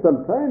 And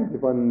sometimes,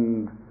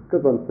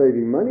 because one's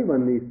saving money,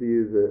 one needs to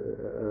use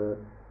a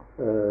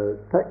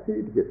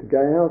taxi to get to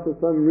Gaia House for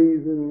some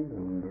reason,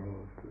 and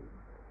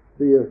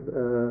see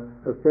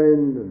a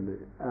friend, and the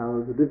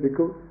hours are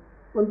difficult.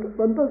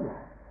 One does it.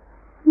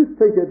 Just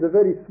take it as a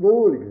very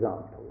small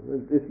example.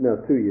 It's now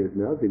 2 years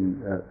now. I've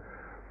been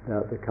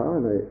out the car,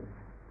 and I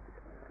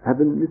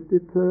haven't missed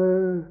it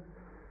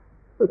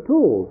at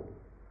all.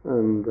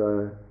 And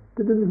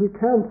did a little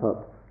count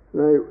up.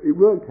 And it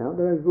worked out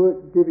that I was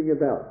giving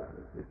about.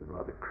 This is a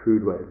rather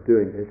crude way of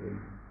doing it, and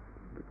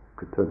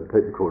could turn the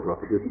tape recorder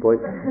off at this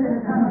point.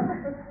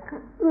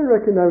 I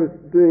reckon I was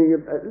doing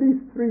at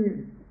least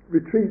 3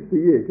 retreats a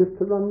year just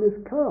to run this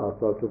car.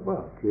 So I thought,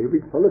 well, 3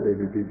 weeks holiday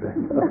would be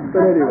better.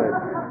 But anyway.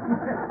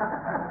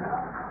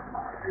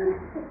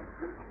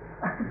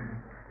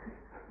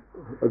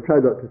 I try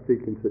not to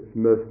think in such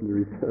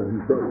mercenary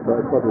terms.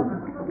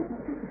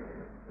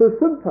 So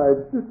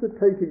sometimes just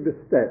taking the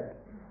step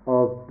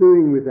of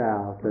doing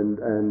without and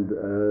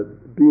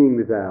being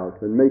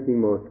without and making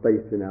more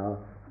space in our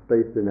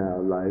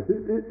lives,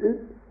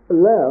 it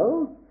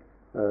allows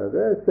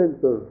their sense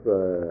of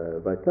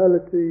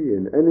vitality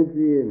and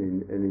energy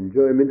and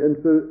enjoyment. And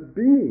so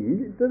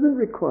being, it doesn't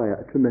require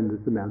a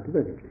tremendous amount of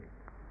energy.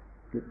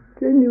 It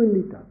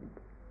genuinely doesn't.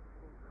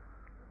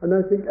 And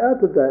I think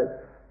out of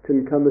that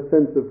can come a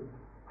sense of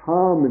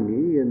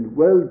harmony and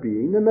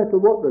well-being, no matter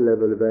what the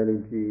level of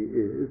energy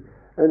is,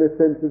 and a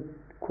sense of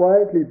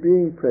quietly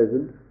being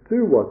present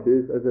to what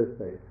is, as I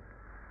say,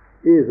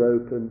 ears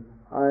open,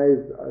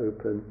 eyes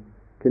open,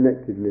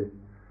 connectedness.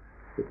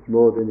 It's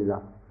more than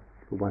enough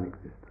for one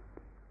existence.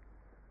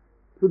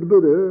 So the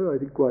Buddha, I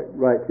think quite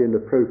rightly and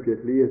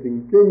appropriately,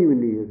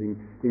 genuinely has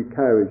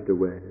encouraged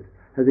awareness,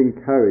 has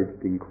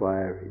encouraged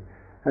inquiry,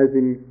 has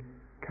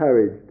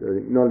encouraged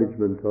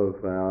acknowledgement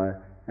of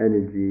our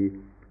energy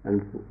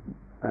and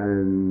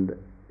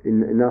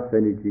enough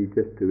energy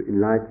just to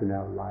enlighten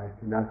our life,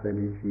 enough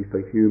energy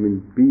for human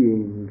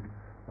beings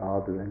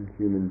rather than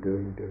human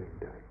doing.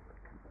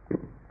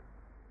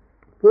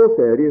 Fourth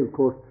area, of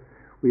course,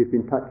 we've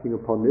been touching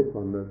upon this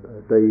on the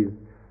days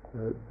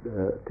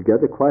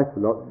together quite a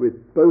lot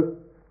with both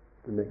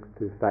the next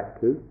 2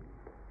 factors,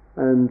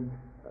 and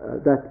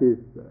that is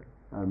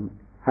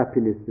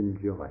happiness and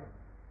joy.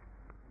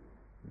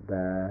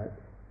 That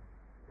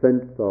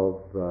sense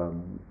of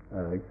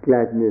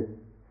gladness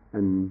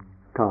and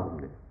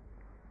calmness,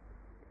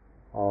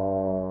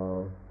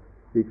 of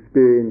the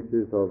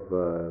experiences of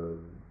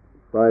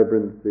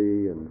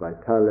vibrancy and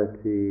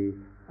vitality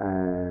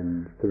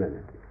and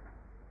serenity.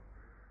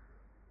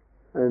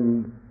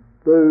 And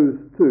those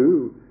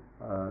two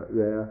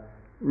there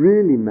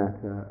really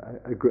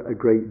matter a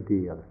great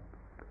deal.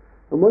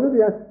 And one of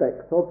the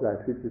aspects of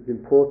that which is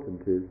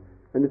important is,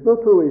 and it's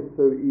not always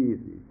so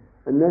easy,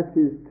 and that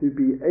is to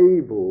be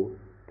able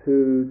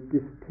to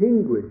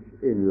distinguish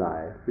in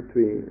life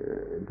between,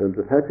 in terms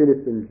of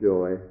happiness and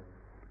joy,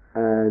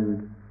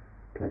 and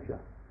pleasure,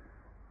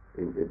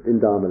 in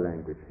Dharma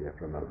language here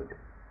for a moment.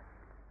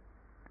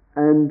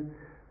 And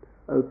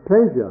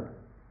pleasure,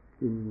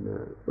 in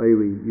the way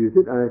we use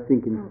it, and I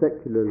think in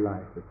secular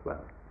life as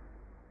well,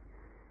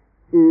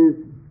 is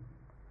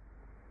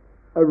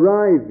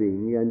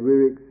arriving, and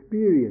we're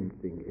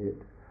experiencing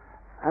it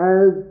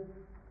as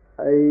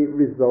a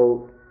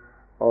result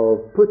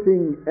of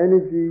putting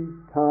energy,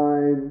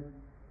 time,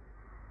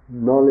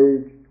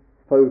 knowledge,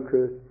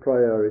 focus,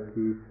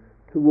 priority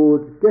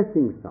towards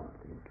getting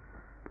something.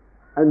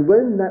 And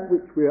when that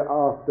which we're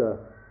after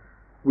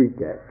we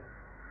get,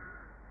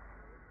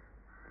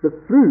 the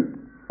fruit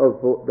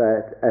of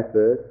that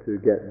effort to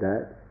get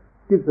that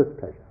gives us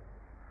pleasure.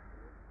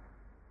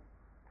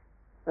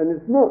 And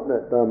it's not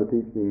that Dharma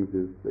teachings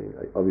is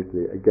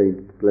obviously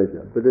against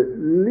pleasure, but at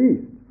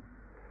least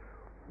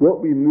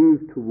what we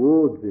move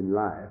towards in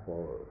life,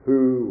 or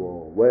who,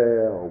 or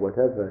where, or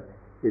whatever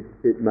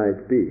it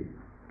might be,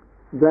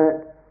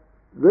 that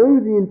though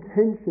the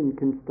intention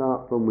can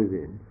start from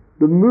within,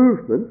 the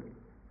movement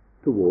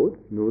towards,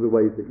 in all the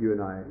ways that you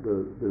and I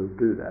will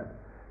do that,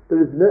 there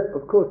is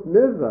of course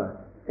never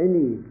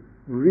any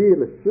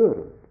real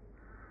assurance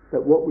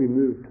that what we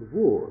move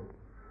towards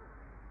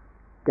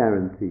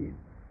guarantees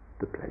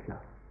the pleasure.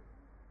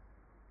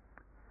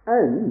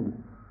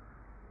 And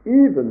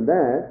even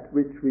that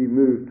which we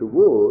move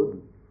towards,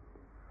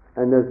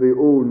 and as we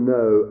all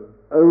know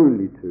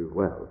only too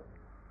well,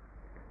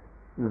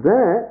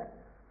 that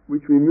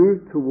which we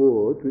move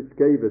towards, which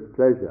gave us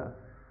pleasure,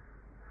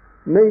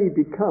 may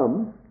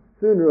become,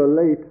 sooner or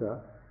later,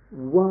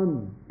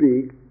 one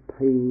big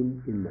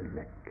pain in the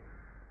neck.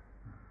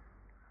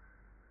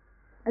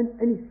 And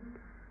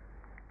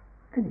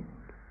anything.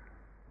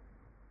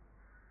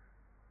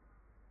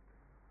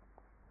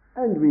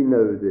 And we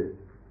know this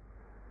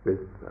with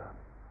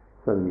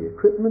sundry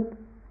equipment.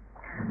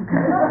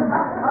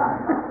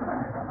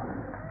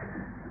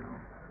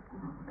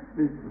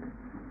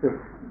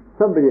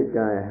 Somebody at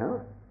Gaia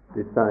House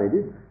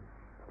decided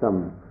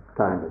some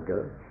time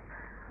ago,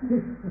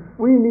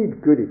 we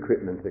need good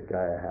equipment at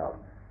Gaia House.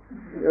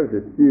 There's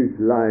this huge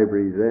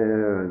library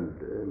there and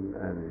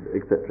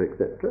etc.,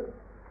 etc.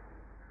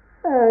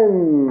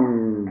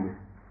 And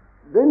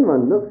then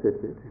one looks at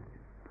it,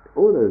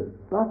 all those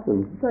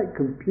buttons, it's like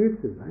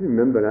computers. I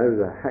remember I was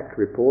a hack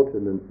reporter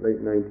in the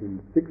late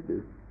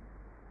 1960s.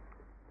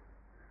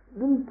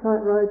 Little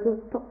typewriter,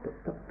 top, top,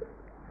 top, top.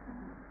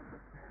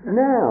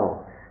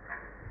 Now,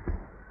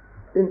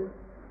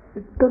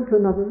 it's gone to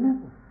another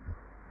level.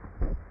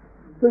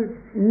 So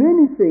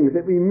many things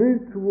that we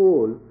move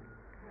towards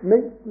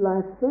make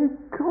life so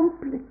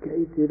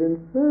complicated and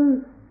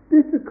so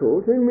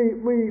difficult, and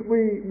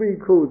we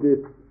call this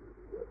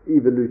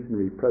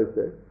evolutionary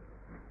process.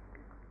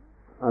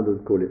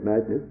 Others call it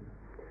madness.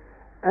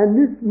 And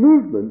this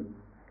movement,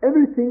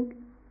 everything,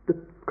 the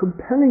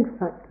compelling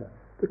factor,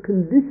 the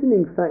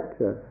conditioning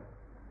factor,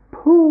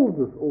 pulls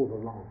us all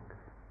along.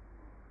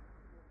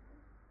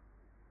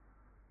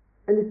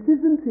 And it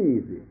isn't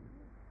easy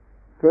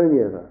for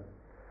any of us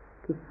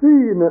to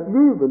see in that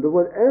movement that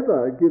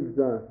whatever gives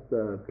us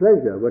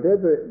pleasure,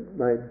 whatever it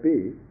might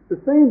be, the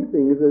same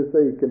thing as I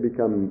say can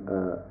become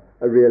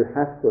a real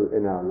hassle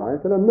in our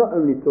life. And I'm not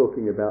only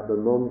talking about the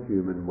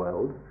non-human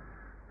world.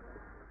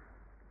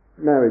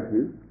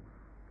 Marriages,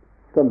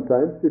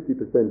 sometimes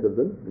 50% of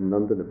them, in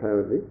London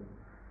apparently,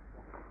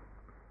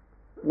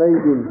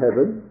 made in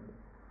heaven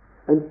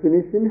and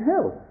finish in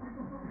hell.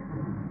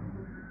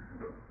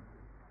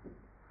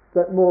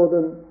 That more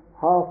than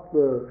half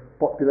the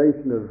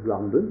population of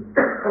London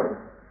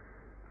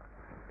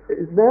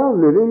is now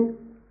living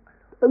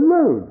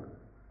alone.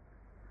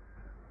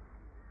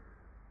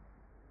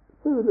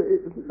 So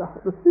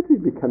the city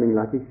is becoming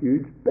like a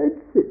huge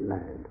bedsit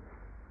land.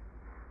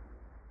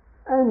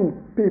 And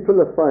people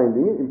are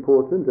finding it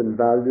important and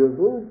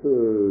valuable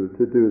to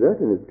do that,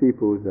 and it's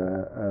people's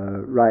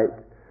right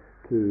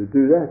to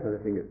do that.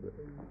 I think it's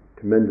a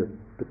tremendous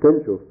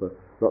potential for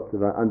lots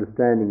of our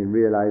understanding and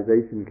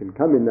realization can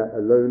come in that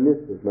aloneness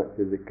as much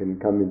as it can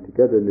come in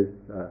togetherness,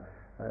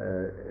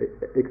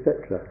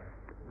 etc.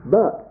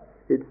 But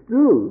it's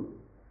still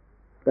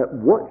that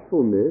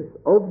watchfulness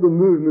of the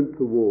movement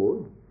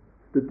towards,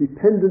 the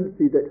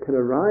dependency that can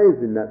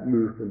arise in that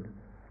movement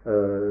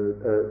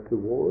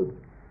towards.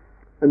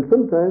 And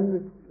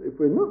sometimes, if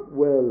we're not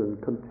well and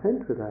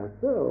content with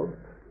ourselves,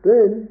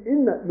 then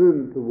in that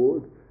movement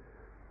towards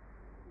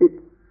it,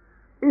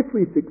 if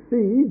we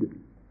succeed,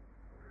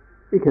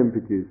 it can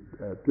produce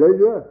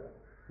pleasure,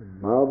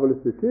 and marvelous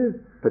it is,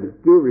 but it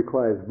still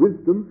requires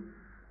wisdom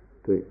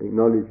to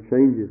acknowledge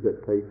changes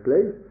that take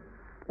place.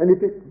 And if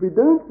we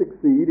don't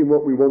succeed in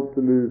what we want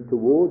to move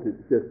towards,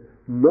 it's just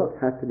not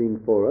happening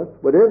for us,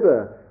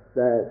 whatever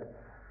that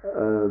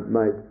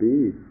might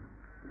be.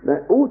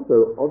 That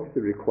also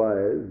obviously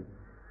requires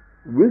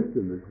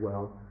wisdom as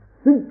well,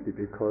 simply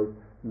because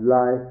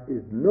life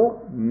is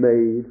not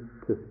made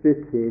to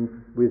fit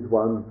in with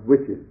one's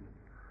wishes.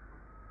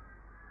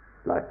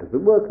 Life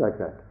doesn't work like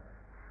that.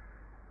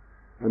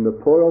 And the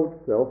poor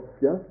old self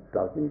just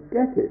doesn't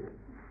get it.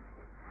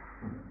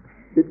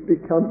 It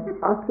becomes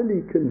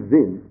utterly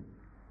convinced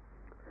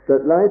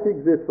that life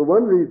exists for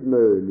one reason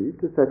only,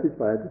 to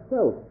satisfy the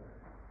self.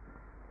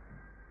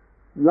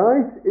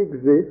 Life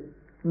exists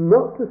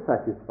not to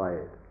satisfy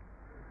it.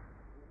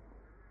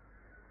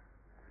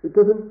 It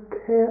doesn't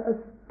care a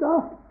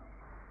stuff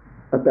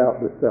about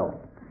the self.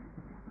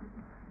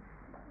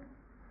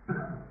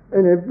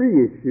 And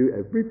every issue,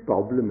 every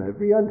problem,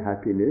 every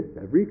unhappiness,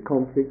 every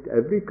conflict,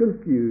 every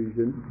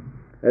confusion,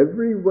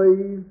 every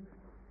wave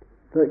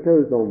that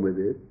goes on with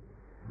us,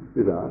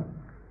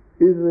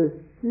 is a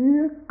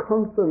sheer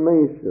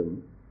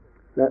confirmation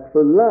that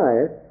for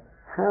life,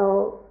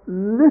 how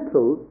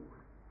little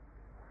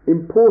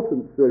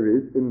importance there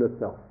is in the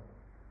self.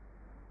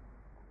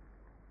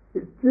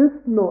 It's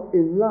just not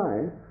in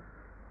life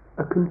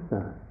a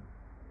concern.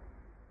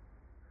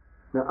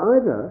 Now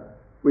either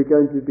we're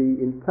going to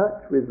be in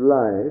touch with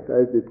life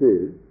as it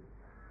is,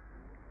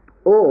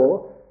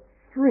 or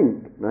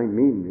shrink, and I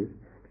mean this,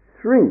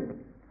 shrink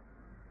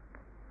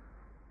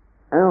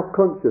our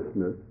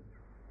consciousness,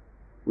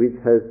 which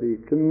has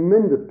the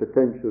tremendous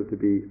potential to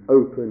be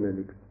open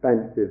and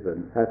expansive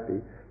and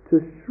happy, to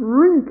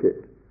shrink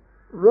it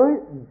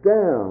right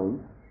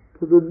down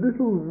to the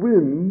little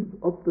whims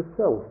of the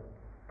self.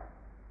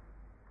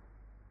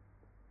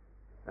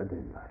 And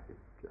then life is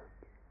just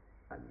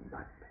a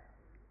nightmare.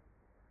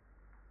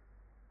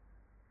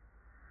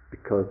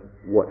 Because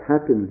what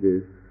happens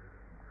is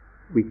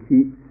we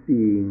keep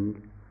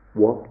seeing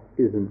what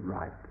isn't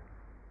right,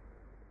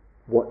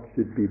 what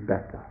should be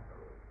better,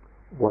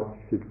 what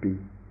should be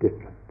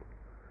different.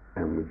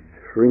 And we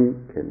shrink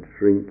and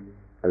shrink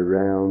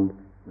around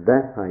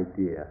that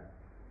idea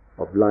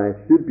of life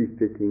should be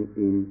fitting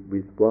in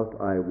with what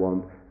I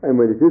want, and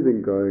when it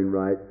isn't going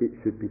right, it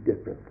should be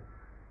different.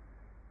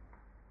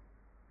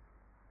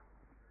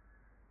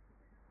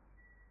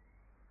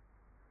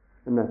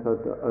 And that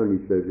not only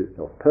shows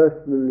itself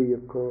personally,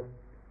 of course,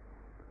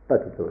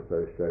 but it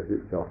also shows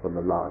itself on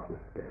the larger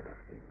scale of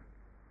things.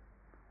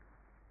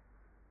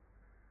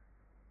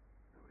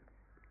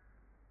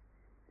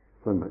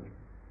 So much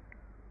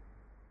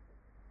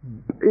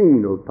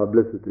banal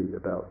publicity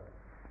about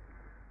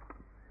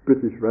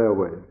British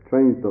Railways,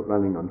 trains not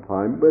running on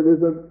time, where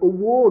there's a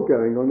war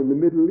going on in the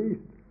Middle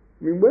East.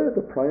 I mean, where are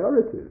the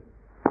priorities?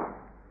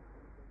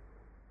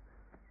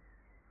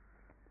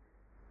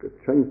 Because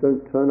trains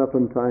don't turn up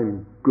on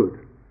time, good.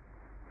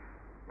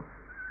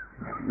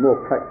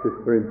 More practice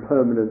for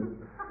impermanent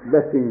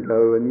letting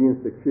go and the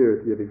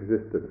insecurity of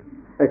existence.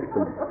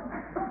 Excellent.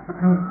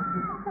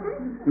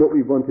 What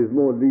we want is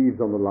more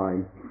leaves on the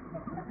line.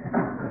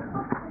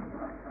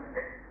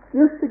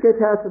 Just to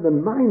get out of the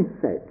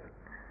mindset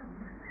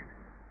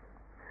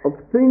of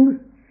things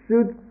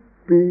should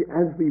be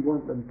as we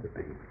want them to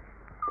be.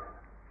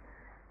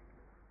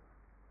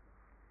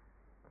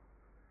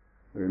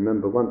 I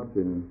remember once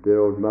in dear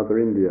old Mother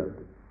India,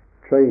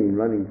 a train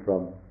running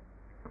from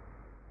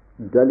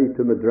Delhi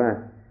to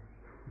Madras,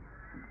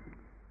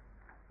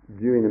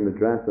 due in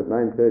Madras at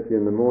 9:30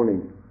 in the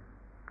morning.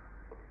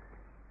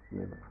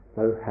 They were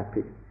so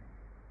happy.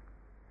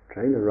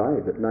 Train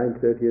arrived at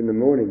 9:30 in the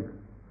morning.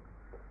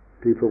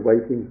 People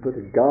waiting, put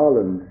a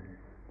garland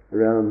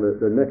around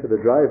the neck of the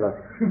driver.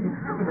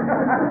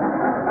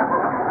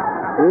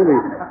 Really.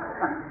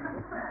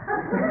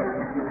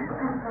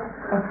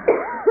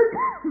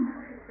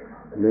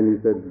 And then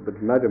he said,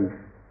 "But madam,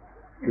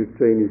 this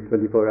train is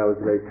 24 hours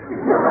late."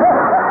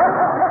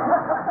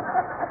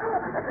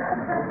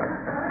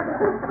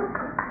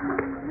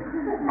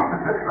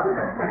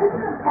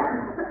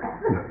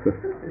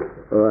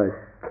 All right.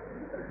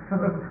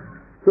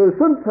 So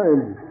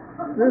sometimes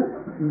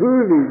just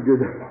moving,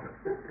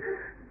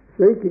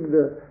 shaking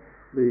the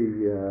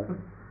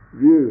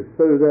view,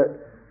 so that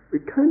we're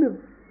kind of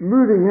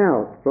moving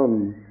out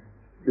from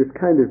this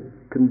kind of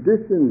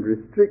conditioned,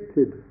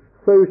 restricted,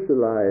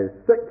 socialized,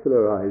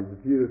 secularized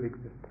view of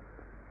existence.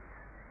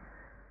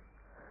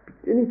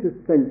 Beginning to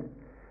sense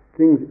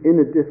things in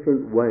a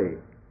different way,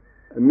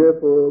 and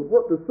therefore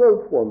what the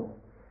self wants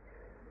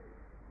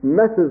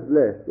matters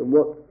less, and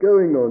what's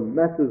going on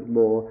matters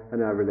more,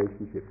 and our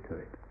relationship to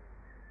it.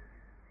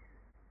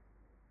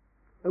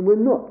 And we're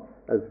not,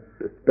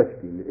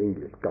 especially in the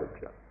English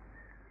culture,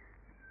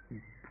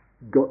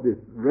 got this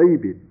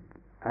rabid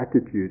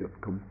attitude of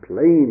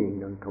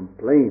complaining and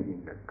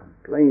complaining and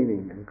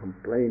complaining and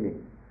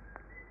complaining.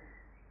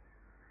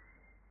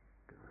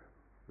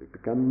 We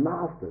become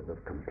masters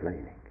of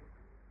complaining.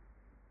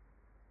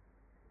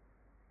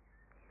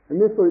 And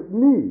therefore it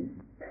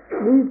needs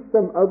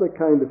some other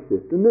kind of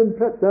shift. And then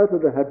perhaps out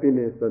of the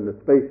happiness and the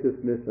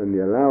spaciousness and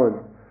the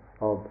allowance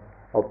of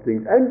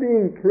things, and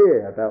being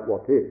clear about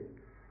what is,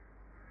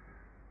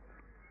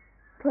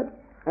 perhaps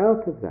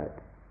out of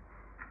that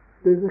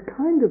there's a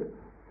kind of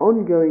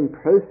ongoing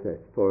process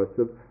for us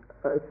of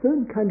a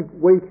certain kind of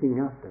waking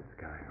up that's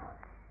going on.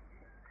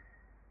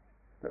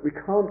 That we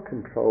can't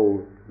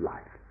control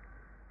life.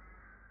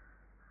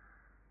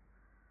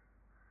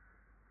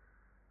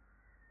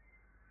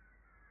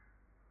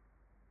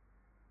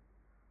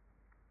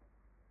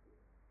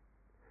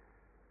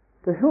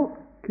 To help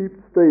keep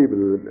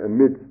stable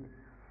amidst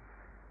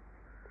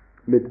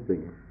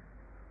things.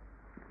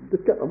 I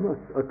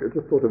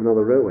just thought of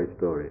another railway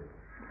story.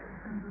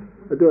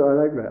 I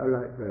like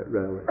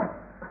railway.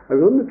 I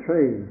was on the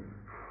train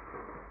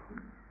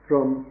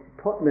from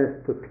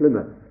Titmuss to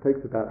Plymouth. It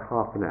takes about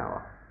half an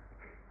hour.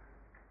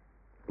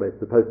 Well, it's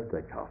supposed to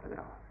take half an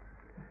hour.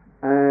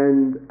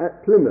 And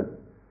at Plymouth,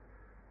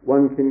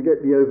 one can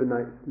get the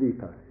overnight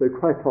sleeper. So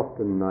quite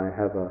often I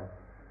have an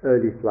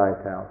early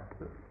flight out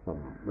to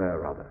somewhere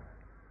or other.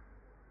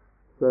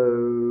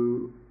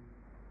 So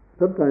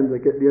sometimes I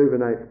get the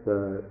overnight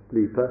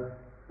sleeper,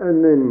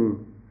 and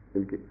then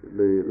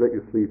they let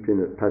you sleep in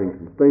at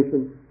Paddington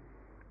Station,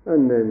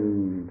 and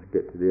then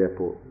get to the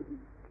airport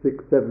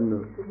 6, 7,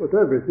 or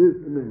whatever it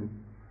is, and then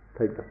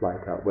take the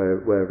flight out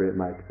wherever it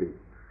might be.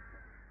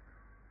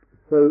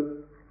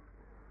 So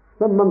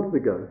some months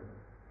ago,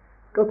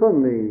 got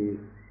on the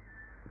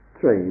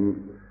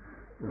train,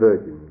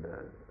 Virgin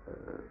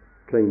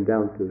train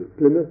down to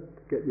Plymouth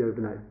to get the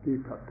overnight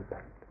sleep up to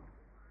Paddington.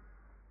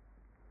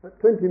 At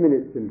 20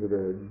 minutes into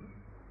the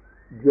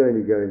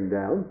journey going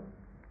down,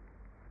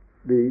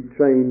 the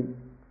train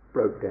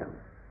broke down.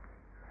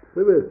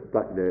 So we were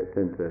stuck there at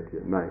 10:30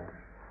 at night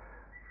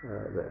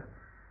there.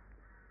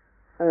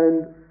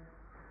 And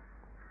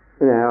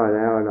an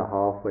hour and a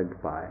half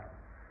went by.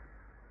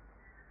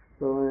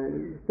 So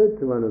I said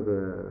to one of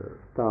the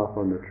staff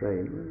on the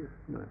train,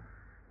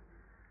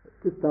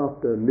 just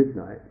after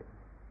midnight,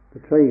 the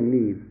train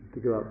leaves to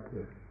go up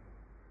to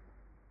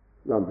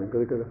London, got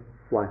to go to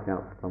flight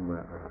out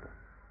somewhere or other.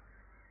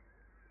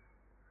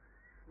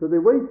 So they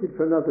waited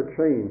for another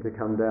train to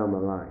come down the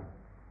line,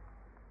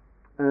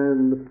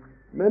 and the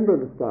member of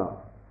the staff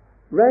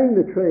rang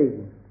the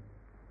train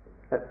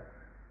at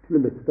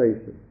Plymouth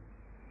Station,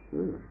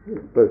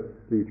 both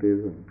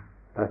sleepers and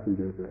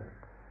passengers there,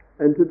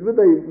 and said, would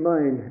they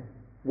mind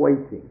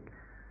waiting,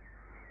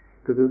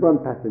 because there's one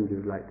passenger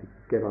who'd like to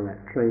get on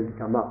that train to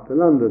come up to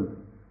London,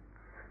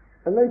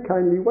 and they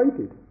kindly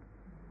waited.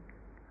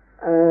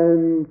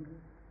 And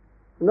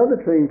another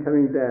train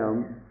coming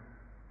down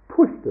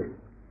pushed us,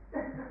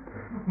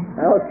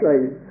 our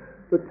train,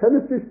 for 10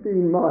 or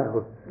 15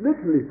 miles,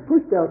 literally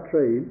pushed our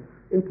train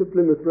into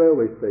Plymouth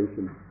railway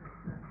station.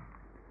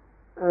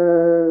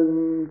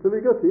 And so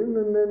we got in,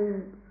 and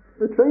then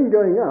the train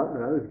going up,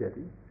 and I was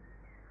getting,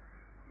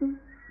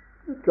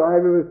 the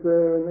driver was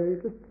there, and they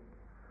just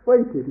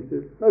waited. He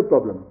said, no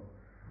problem.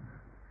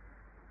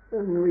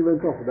 And we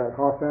went off about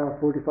half hour,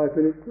 45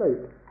 minutes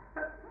late.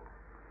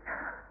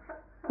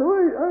 So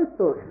I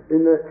thought,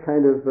 in that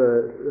kind of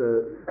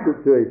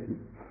situation,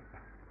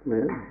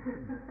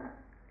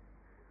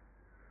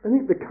 I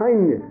think the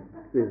kindness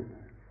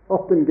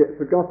often gets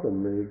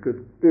forgotten, the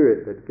good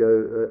spirit that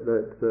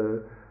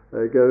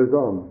goes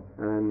on,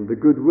 and the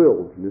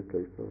goodwill in this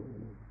case.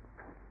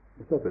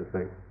 It's always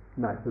very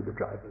nice of the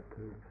driver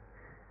to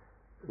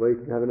wait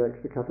and have an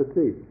extra cup of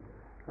tea.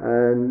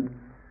 And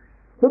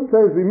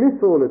sometimes we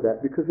miss all of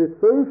that because we're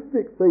so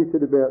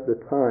fixated about the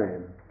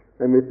time,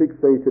 and we're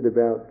fixated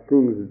about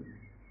things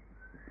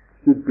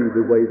should be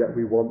the way that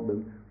we want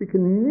them. We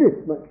can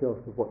miss much else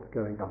of what's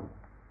going on.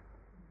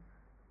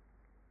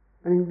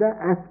 I mean, that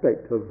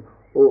aspect of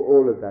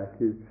all of that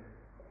is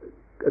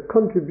a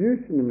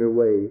contribution in a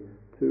way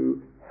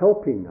to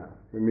helping us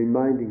and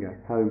reminding us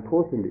how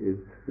important it is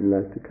in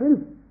life to kind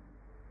of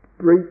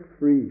break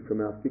free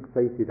from our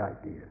fixated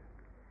ideas.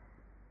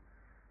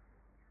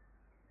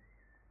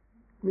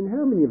 I mean,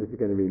 how many of us are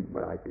going to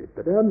well, I did,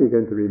 but how many are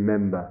going to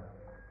remember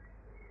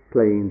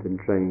planes and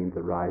trains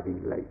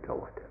arriving late or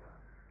whatever?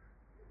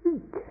 Who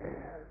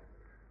cares?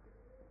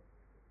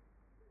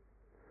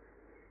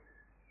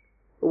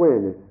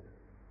 Awareness,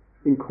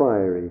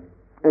 inquiry,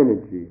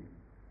 energy,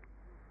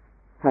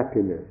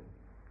 happiness.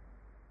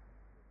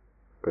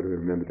 Got to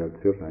remember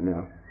to have by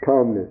now.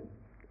 Calmness.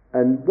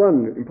 And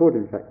one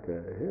important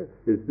factor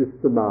here is this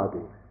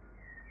samadhi.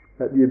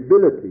 That the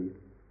ability,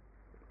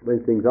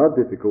 when things are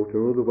difficult in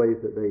all the ways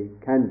that they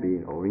can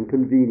be, or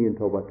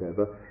inconvenient or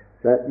whatever,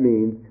 that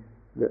means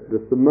that the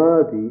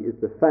samadhi is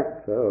the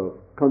factor of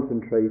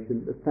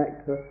concentration, the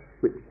factor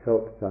which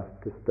helps us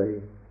to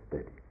stay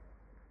steady.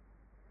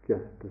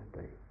 Just to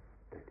stay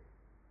steady.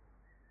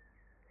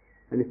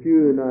 And if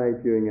you and I,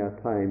 during our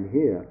time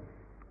here,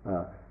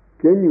 are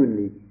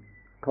genuinely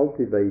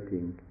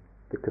cultivating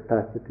the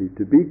capacity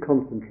to be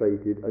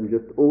concentrated on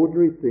just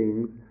ordinary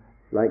things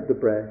like the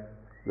breath,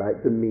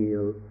 like the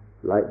meal,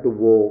 like the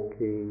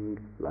walking,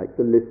 like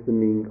the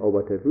listening or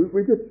whatever,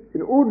 we're just,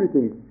 in ordinary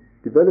things,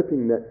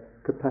 developing that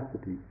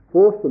capacity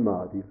for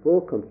samadhi,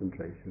 for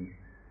concentration,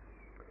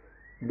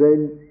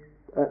 then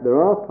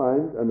there are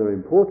times, and there are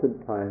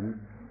important times,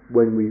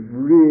 when we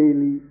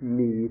really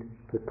need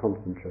to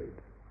concentrate.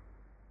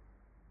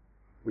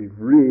 We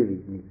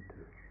really need to.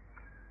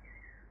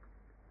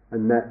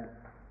 And that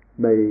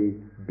may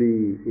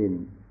be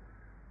in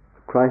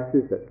a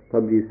crisis that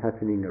somebody is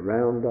happening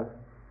around us.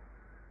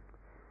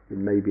 It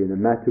may be in a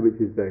matter which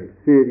is very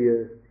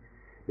serious.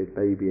 It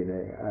may be in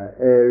an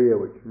area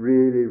which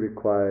really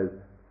requires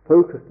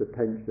focused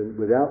attention,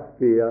 without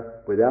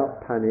fear,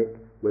 without panic,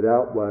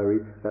 without worry,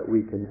 that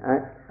we can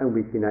act, and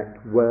we can act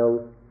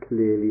well,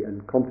 clearly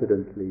and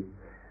confidently.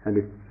 And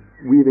if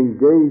we've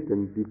engaged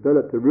and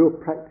developed a real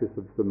practice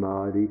of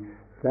samadhi,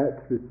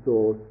 that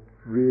resource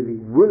really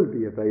will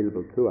be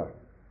available to us.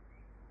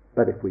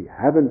 But if we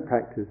haven't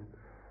practiced,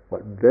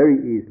 what very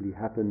easily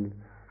happens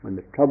when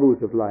the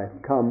troubles of life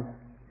come,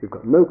 we've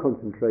got no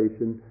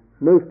concentration,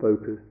 no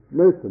focus,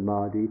 no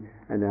samadhi,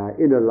 and our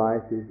inner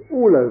life is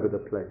all over the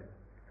place.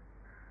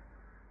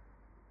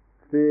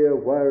 Fear,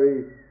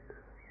 worry,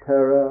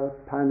 terror,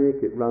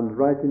 panic, it runs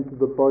right into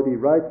the body,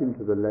 right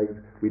into the legs.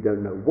 We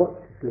don't know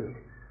what to do.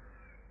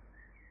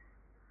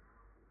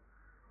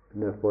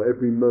 And therefore,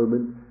 every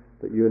moment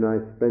that you and I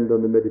spend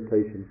on the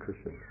meditation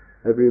cushion,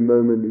 every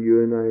moment that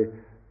you and I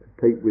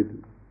take with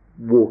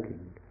walking,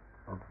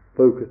 of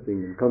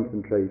focusing and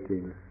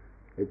concentrating,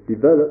 it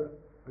develops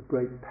a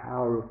great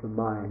power of the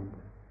mind.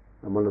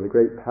 And one of the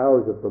great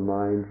powers of the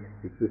mind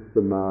is this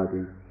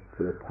samadhi,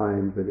 for the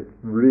times when it's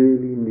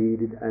really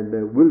needed, and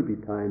there will be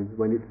times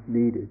when it's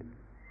needed.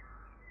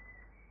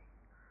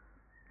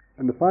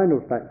 And the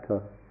final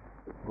factor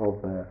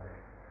of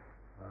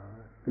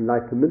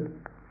enlightenment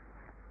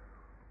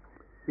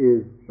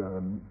is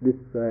this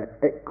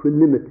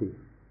equanimity,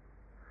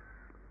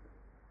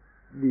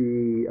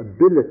 the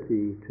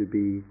ability to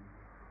be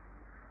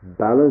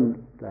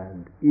balanced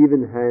and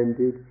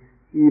even-handed,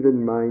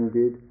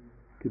 even-minded,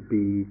 to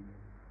be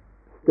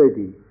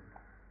steady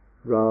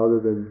rather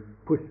than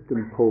pushed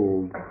and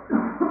pulled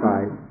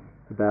by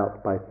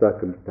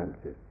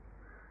circumstances.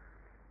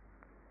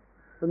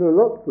 And there are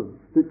lots of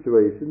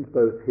situations,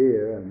 both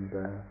here and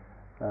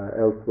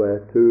elsewhere,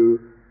 to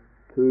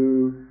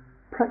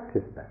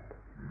practice that,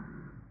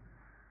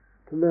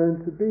 to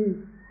learn to be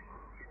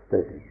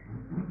steady,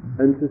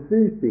 and to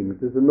see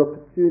things as an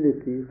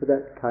opportunity for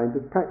that kind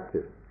of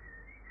practice.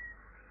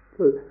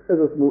 So, as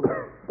a small,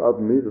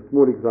 pardon me, a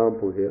small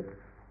example here.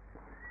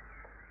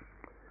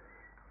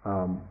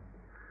 I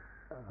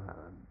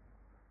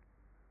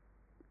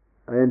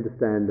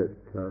understand that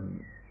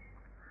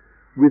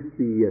with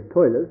the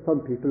toilet,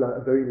 some people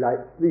are very light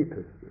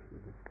sleepers. This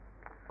is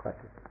quite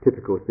a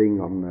typical thing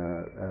on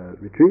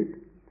retreat.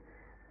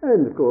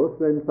 And of course,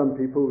 then some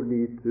people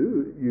need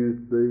to use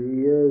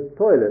the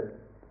toilet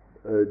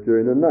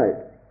during the night.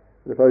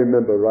 And if I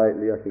remember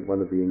rightly, I think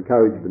one of the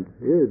encouragements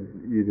here is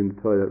using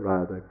the toilet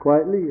rather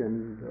quietly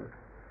and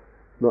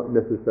not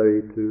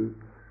necessary to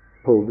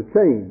pull the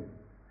chain.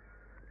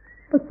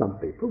 But some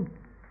people,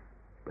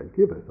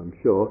 plenty of us I'm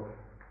sure,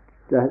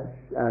 that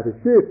out of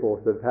sheer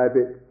force of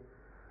habit,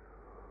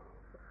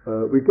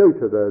 we go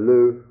to the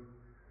loo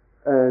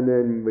and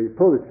then we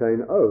pull the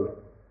chain,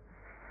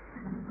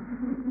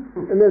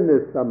 and then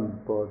there's some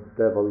poor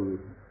devil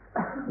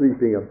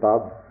sleeping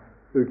above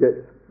who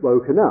gets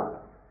woken up.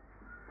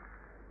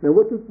 Now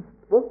what's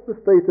the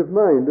state of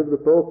mind of the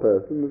poor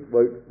person that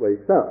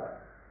wakes up?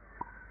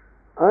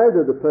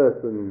 Either the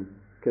person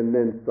can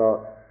then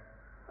start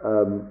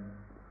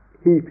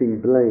heaping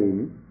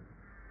blame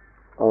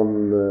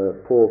on the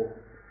poor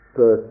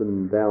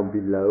person down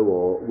below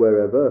or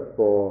wherever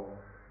for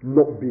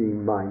not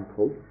being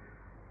mindful,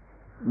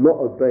 not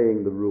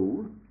obeying the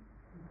rules,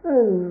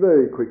 and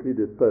very quickly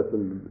this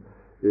person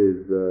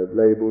is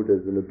labelled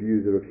as an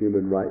abuser of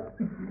human rights.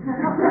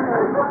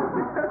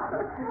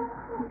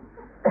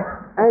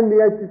 And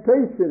the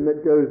agitation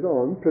that goes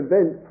on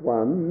prevents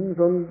one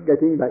from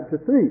getting back to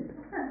sleep.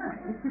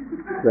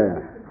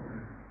 There.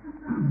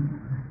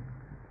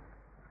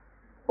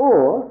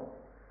 Or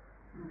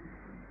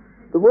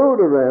the world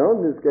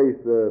around, in this case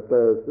the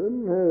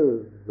person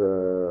has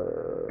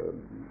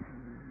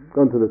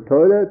gone to the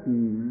toilet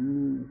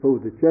and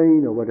pulled the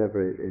chain or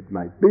whatever it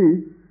might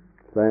be,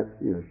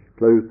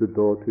 closed the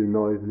door too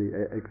noisily,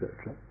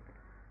 etc.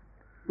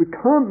 We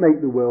can't make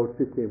the world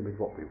fit in with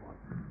what we want.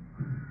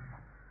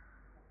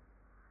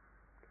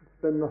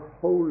 Spend the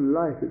whole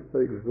life, it's so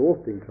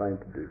exhausting trying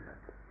to do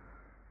that.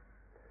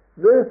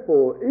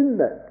 Therefore, in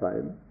that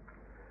time,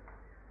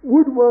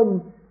 would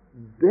one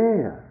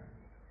dare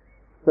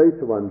say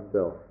to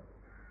oneself,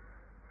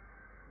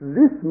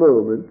 this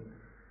moment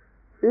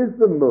is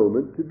the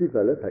moment to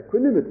develop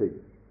equanimity?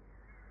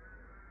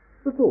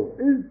 The thought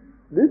is,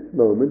 this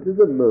moment is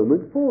a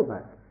moment for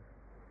that.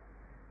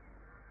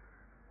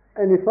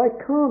 And if I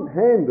can't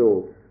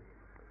handle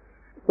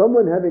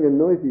someone having a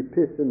noisy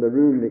piss in the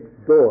room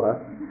next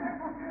door,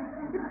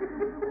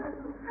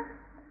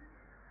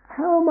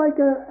 how am I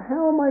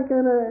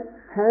going to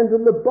handle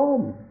the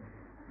bomb?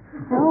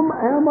 How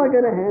am I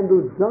going to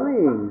handle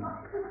dying?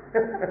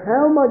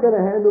 How am I going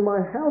to handle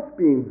my house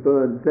being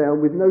burned down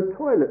with no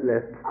toilet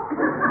left?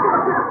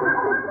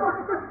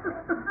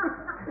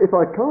 If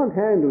I can't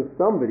handle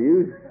somebody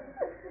who's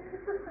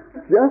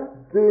just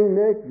doing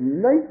their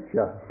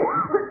nature.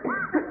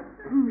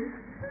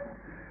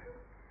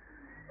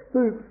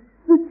 So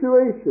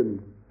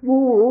situations,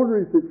 small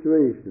ordinary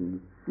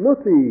situations,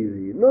 not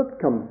easy, not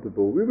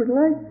comfortable. We would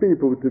like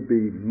people to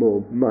be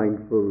more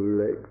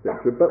mindful,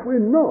 etc., but we're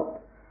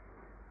not.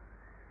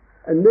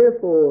 And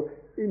therefore,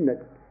 in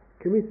that,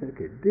 can we say,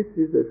 okay, this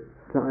is a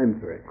time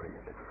for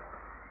equanimity.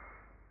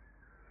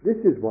 This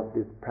is what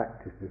this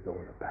practice is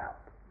all about.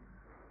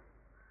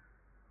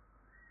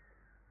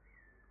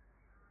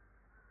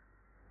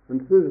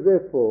 And so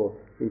therefore,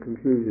 in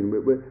conclusion,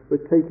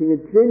 we're taking a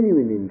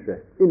genuine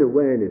interest in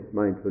awareness,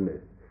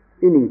 mindfulness,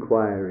 in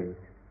inquiry,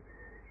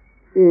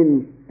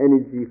 in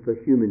energy for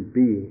human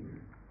beings,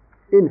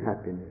 in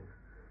happiness,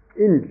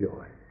 in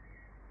joy,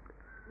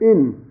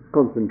 in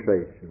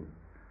concentration,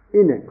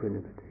 in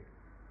equanimity.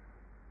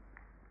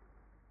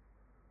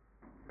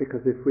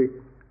 Because if we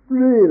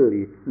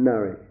really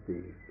nourish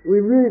these, we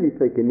really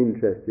take an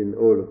interest in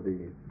all of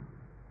these,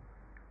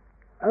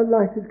 our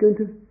life is going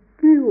to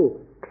feel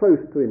close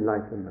to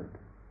enlightenment.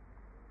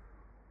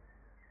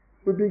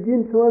 We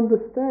begin to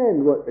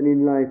understand what an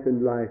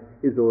enlightened life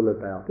is all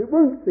about. It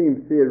won't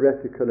seem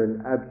theoretical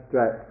and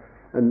abstract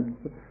and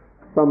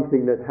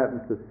something that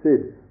happened to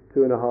Sid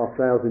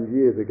 2,500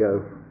 years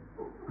ago.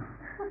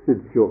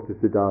 Sid talked to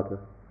Siddhartha.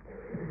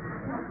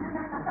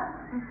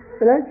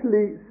 It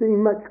actually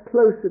seemed much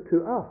closer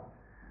to us.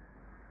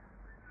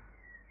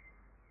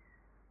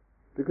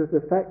 Because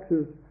the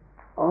factors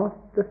are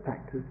the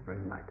factors for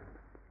enlightenment.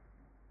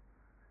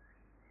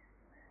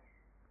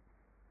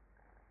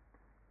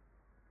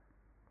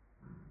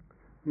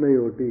 May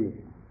all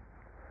beings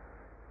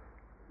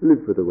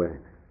live with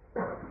awareness.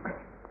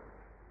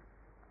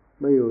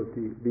 May all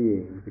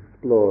beings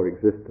explore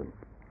existence.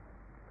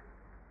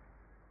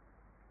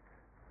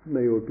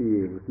 May all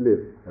beings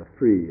live a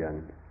free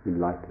and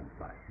enlightened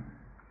life.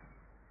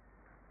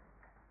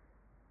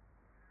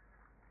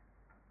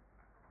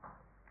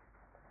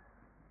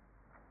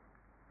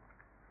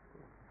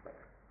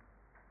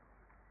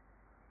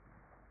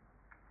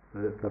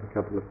 Let's have a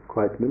couple of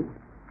quiet minutes.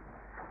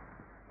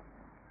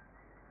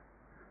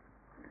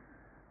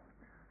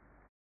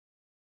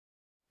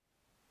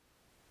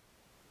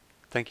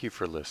 Thank you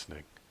for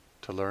listening.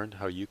 To learn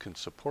how you can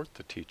support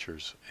the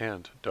teachers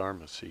and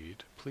Dharma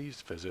Seed,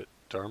 please visit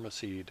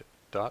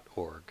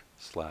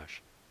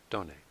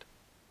dharmaseed.org/donate.